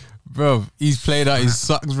 Was Bro, he's played out his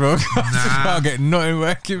socks, bro. I can't get nothing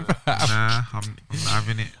working. Nah, I'm not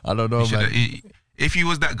having it. I don't know, man. If he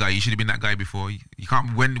was that guy, you should have been that guy before. You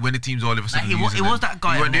can't when the team's all of a Like, sudden. he was losing that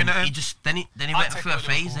guy. You weren't And doing then that he just then he I'll went take through a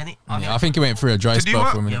Liverpool. phase, didn't he? Yeah, I think he went through a dry To do spell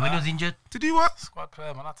what? for a minute. Yeah, when he was injured. to do what? squad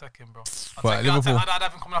player, man. I'll take him, bro. What, Liverpool? I'd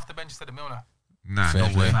have him coming off the bench instead of Milner. Nah, Fair no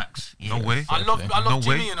play. way. Facts. Yeah. No way. I love No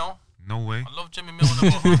Jimmy, way. you know. No way. I love Jimmy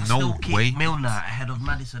Milner, but No Still keep way. Milner ahead of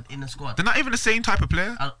Madison in the squad. They're not even the same type of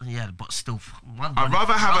player. Yeah, but still. I'd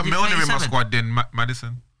rather have a Milner in my squad than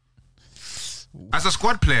Madison. As a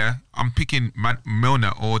squad player, I'm picking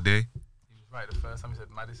Milner all day. he was right the first time he said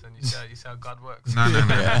Madison. You see how God works. No.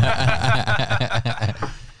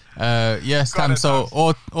 Yes, Got Tam. it, So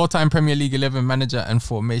Tam. all-time Premier League 11 manager and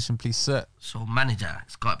formation, please, sir. So manager,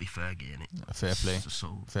 it's got to be Fergie, innit? Fair play.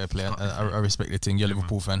 So Fair play. it's gotta be I respect the thing. You're a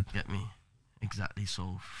Liverpool fan. Get me? Exactly.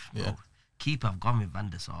 So Yeah. bro, keeper, I've gone with Van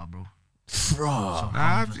der Sar, bro. Bro.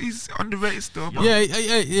 Nah, he's underrated still. But Yeah.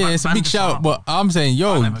 It's a Van big der shout, Sar, but I'm saying,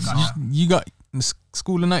 yo, never got that. you got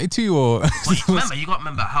School of 92 or? But you got to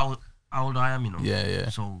remember how old I am, you know. Yeah.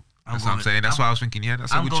 So that's what I'm saying. That's why I was thinking. Yeah,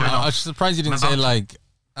 that's a I'm good going shout. I was surprised you didn't My say bounty. like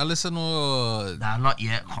Alisson or Nah, not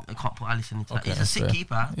yet. Can't put Alisson into that. Okay, He's a sick fair.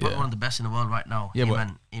 keeper. Probably Yeah. one of the best in the world right now. Yeah, but-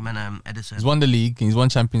 Edison. he's won the league, he's won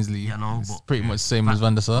Champions League. Yeah, no, it's but- pretty much the same as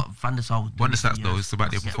Van der Sar. Van der Sar was Van der Sar, doing it though, for it's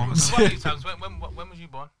about their years. performance. When was you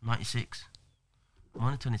born? 96. I'm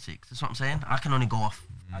only 26. That's what I'm saying. I can only go off.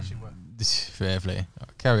 As you were. Fair play.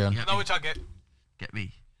 Carry on. Yeah. Know which I get. Get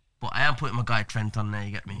me. But I am putting my guy Trent on there.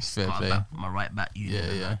 You get me. Fair Got a play. my right back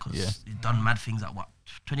unit. Yeah. Because he's done mad things at what?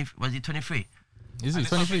 20? Was he 23? Is And it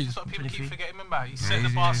this is 23? what people 23. keep forgetting. Remember, he set the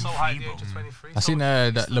bar so high at the age of 23. I seen So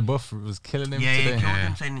that he's still- LaBeouf was killing him Yeah, today. he killed Yeah.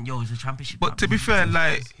 him saying, yo, he's a championship. But to be fair,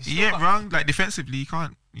 like He's he still ain't got- wrong. Like defensively, he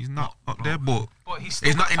can't. He's not up there, but But he's still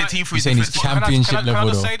he's not got in the time. team for He's his saying he's defense. championship Can I level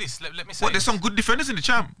just though. say this? Let me say But there's this. some good defenders in the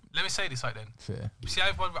champ. Let me say this like then. Fair. See,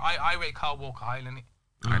 I rate Kyle Walker highly. innit?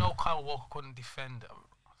 I know Kyle Walker couldn't defend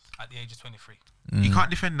at the age of 23. He can't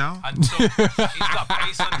defend now. And so he's got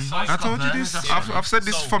pace on his side. I told you this. Yeah. I've said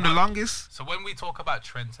this So, from the longest. So when we talk about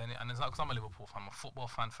Trent, and it's not because I'm a Liverpool fan, I'm a football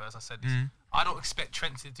fan first. I said this. Mm. I don't expect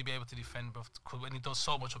Trent to be able to defend, because when he does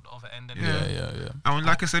so much up the other end. And Yeah. I mean,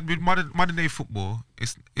 like I said, with modern day football,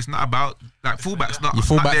 it's not about like fullbacks. Not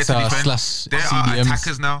Your not there fullbacks to are defend. slash They are CDMs.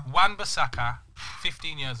 attackers now. Wan-Bissaka,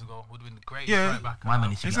 15 years ago, would have been the greatest Yeah. right back. My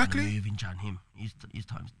man is Exactly. exactly moving Jan him. His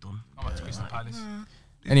time's done. I'm at Crystal Palace,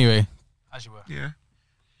 Anyway, as you were. Yeah.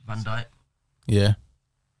 Van Dijk, yeah.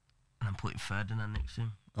 and I'm putting Ferdinand next to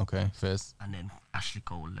him, Okay, first and then Ashley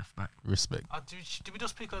Cole left back. respect. Do we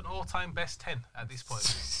just pick an all-time best 10 at this point?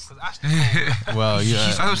 Because Ashley Cole, Well, yeah.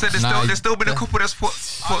 As I said, there's still been a couple that's put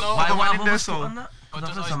know. other Why man in there. almost put So on that? 'Cause But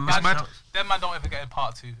I've just- had some it's mad mad. shouts. them man don't ever get in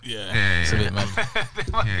part 2. Yeah. It's a bit mad.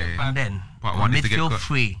 They might get Yeah. banned. And then Part one is to get midfield cut.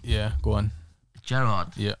 3, Yeah, go on.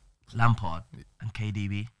 Gerrard, Yeah. Lampard, and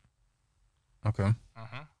KDB. Okay.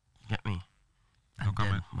 Get me? And No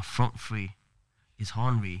comment. then my front 3 is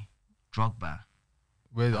Henry, Drogba.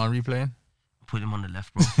 Where's Henri playing? Put him on the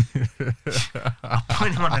left, bro. I'll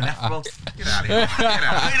put him on the left, bro. Get out of here. Get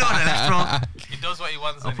out. Put him on the left, bro. He does what he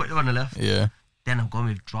wants. I'll and put him on the left. Yeah. Then I'm going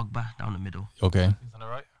with Drogba down the middle, Okay. He's on the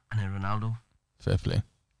right. and then Ronaldo. Fair play.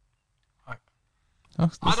 Right. Oh,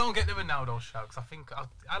 I don't get the Ronaldo shout, because I think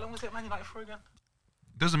how long was it Man United for again?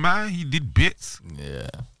 Doesn't matter. He did bits. yeah.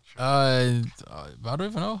 I don't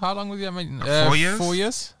even know. How long was he at Man? 4 years? 4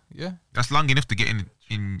 years? Yeah. That's long enough to get in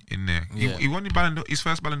there. Yeah. He won his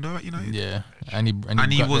first Ballon d'Or at United. Yeah. And he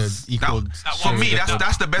And he got was the equal. for me.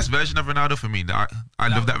 That's the best version of Ronaldo for me. I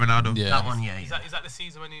love that Ronaldo. Yeah. That one, yeah. Is that the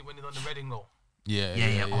season when he done the Reading goal?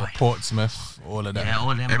 Yeah. Oh, Portsmouth, all of that. Yeah,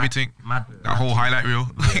 all them Everything. Mad. That whole highlight reel,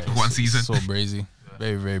 Yeah, one it's season. So brazy.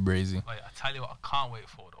 Very, very brazy. Oh, yeah, I tell you what, I can't wait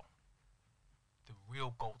for though. The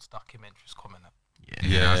real GOATs documentary's coming up.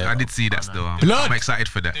 Yeah, I did see that still. Blood. I'm excited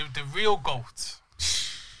for that. The real GOATs.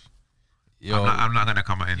 Yo, I'm not gonna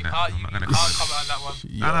comment in You that. can't, I'm you not can't gonna comment. comment on that one.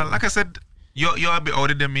 yo. No, like I said, you're a bit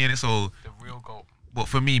older than me, and so. The real GOAT. But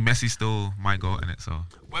for me, Messi's still my goat, in it. So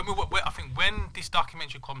I think when this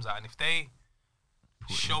documentary comes out, and if they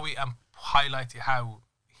show it and highlight it how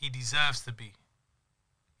he deserves to be,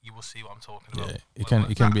 you will see what I'm talking about. Yeah,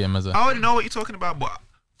 he can be a mezza. I already know what you're talking about. But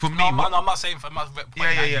for me, No, I'm not saying for my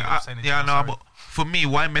But for me,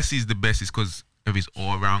 why Messi is the best is because of his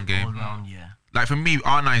all-round game. All round, yeah. Like for me,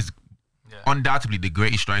 R9 is Yeah. undoubtedly the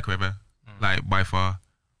greatest striker ever, like by far.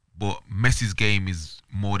 But Messi's game is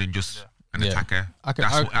more than just an Yeah. attacker. I can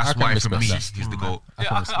That's why for respect me that. he's the goat.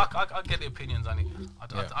 I get the opinions on it.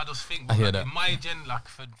 I just think I hear like, that.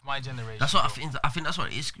 for my generation. That's what I think. I think that's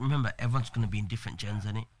what it is. Remember, everyone's gonna be in different gens,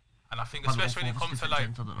 innit? And I think especially when it comes to like, I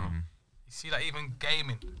don't know. you see like even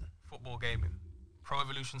gaming, football gaming, Pro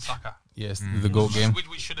Evolution Soccer, Yes, the GOAT game.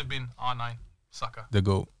 which should have been R9 Soccer, The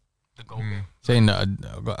GOAT. the goal game. Saying that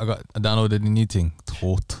I downloaded the new thing.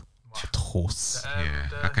 Tot. Yeah,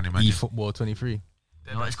 I can imagine. eFootball 23. You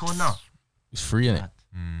know what it's called now? It's free, innit?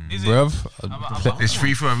 Is it? Bruv. It's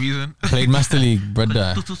free for a reason. Played Master League,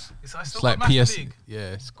 brother. Tutus. Is I still It's like got Master PS. League? Yeah,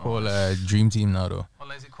 it's called Dream Team now, though.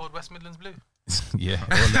 Or is it called West Midlands Blue? Yeah.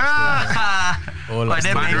 All Like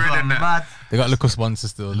that them stuff. Madrid niggas are and that. mad. They got local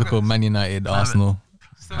sponsors still. Local Man United, Arsenal.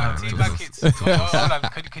 Still got team black kits. Hold on,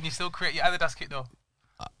 can you still create your Adidas kit though?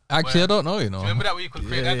 Actually, I don't know, you know. Remember that where you could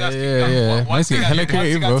create Yeah, Adidas yeah, kit? yeah. Once Nice, hella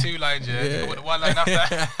creative, bro. 2 lines, yeah. You put the 1 line after.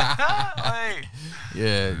 Hey.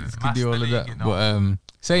 Yeah, it's could do Master all of League, that. you know. But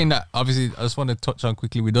saying that, obviously, I just want to touch on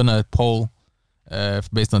quickly. We done a poll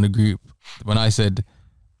based on the group when I said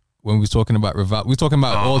when we was talking about we were talking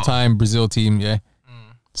about all-time Brazil team. Yeah,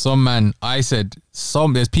 I said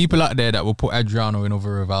there's people out there that will put Adriano in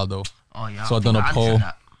over Rivaldo. Oh yeah. So I done a poll.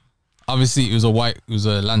 Obviously, it was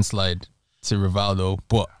a landslide to Rivaldo,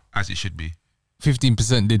 but As it should be.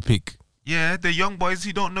 15% did pick Yeah, they're young boys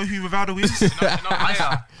who don't know who Rivaldo is.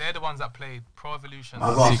 They're the ones that played Pro Evolution.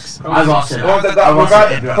 I got Six. it. I got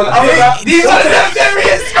it. These are the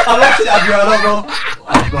serious. I lost it, Adriano, bro.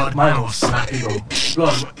 Oh God, mine was snappy, bro.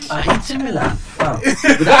 I hit him in that.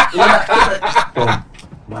 Bro.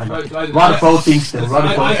 Run pro things then,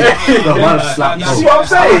 run pro things. Bro, man, slap. You see what I'm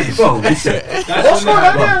saying? Bro, listen. What's going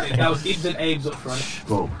on there? That was Ibs and Abe's up front.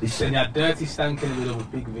 Bro, Then listen. you had Dirty Stank in the middle with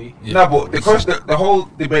Big V. No, but the whole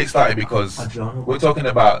debate started because we're talking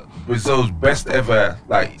about Brazil's best ever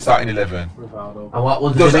like starting 11. Rivaldo. And what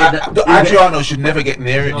was Because the Adriano should never get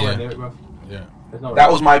near it. Nowhere near it, bro. Yeah. There's no That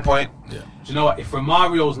was my point. Do you know what? If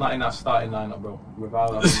Romario's not in that starting lineup, bro,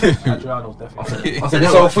 Rivaldo, Adriano's definitely.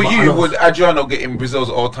 So for you, would Adriano get in Brazil's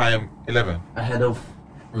all-time 11? ahead of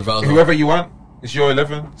Rivaldo. Whoever you want, it's your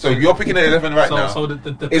 11. So you're picking an 11 right now. So the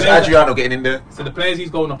Is players Adriano getting in there? So the players he's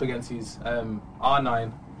going up against is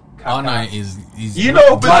R9. R9 is You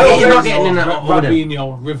know, But you're not Brazil. getting in that order.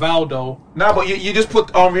 Robinho, Rivaldo. Nah, but you just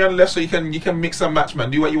put Henry on the left so you can mix and match,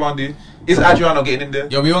 man. Do what you want to do. Is Adriano getting in there?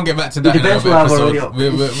 Yo, we won't get back to that in depends another what I've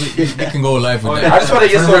already episode. We can go live with I that. just want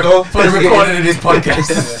to yes or no. For the recording of this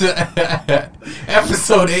podcast.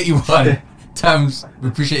 Episode 81. Tams, we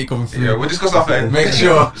appreciate you coming through. Yeah, we'll discuss after. Make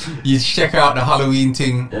sure you check out the Halloween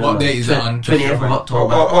thing. Yeah, What man. date is it on? 28th of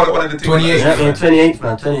October. One of the things. 28th. Yeah, man, 28th,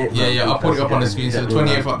 man. 28th. Yeah, I'll put it up on the screen. So Yeah, 28th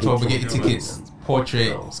man. October, get your tickets.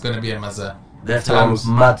 Portrait, it's going to be a mazza. That time was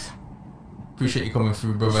mad. Appreciate you coming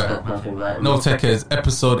through, brother. Nothing like No Techers,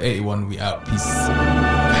 episode 81, we out.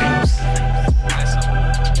 Peace.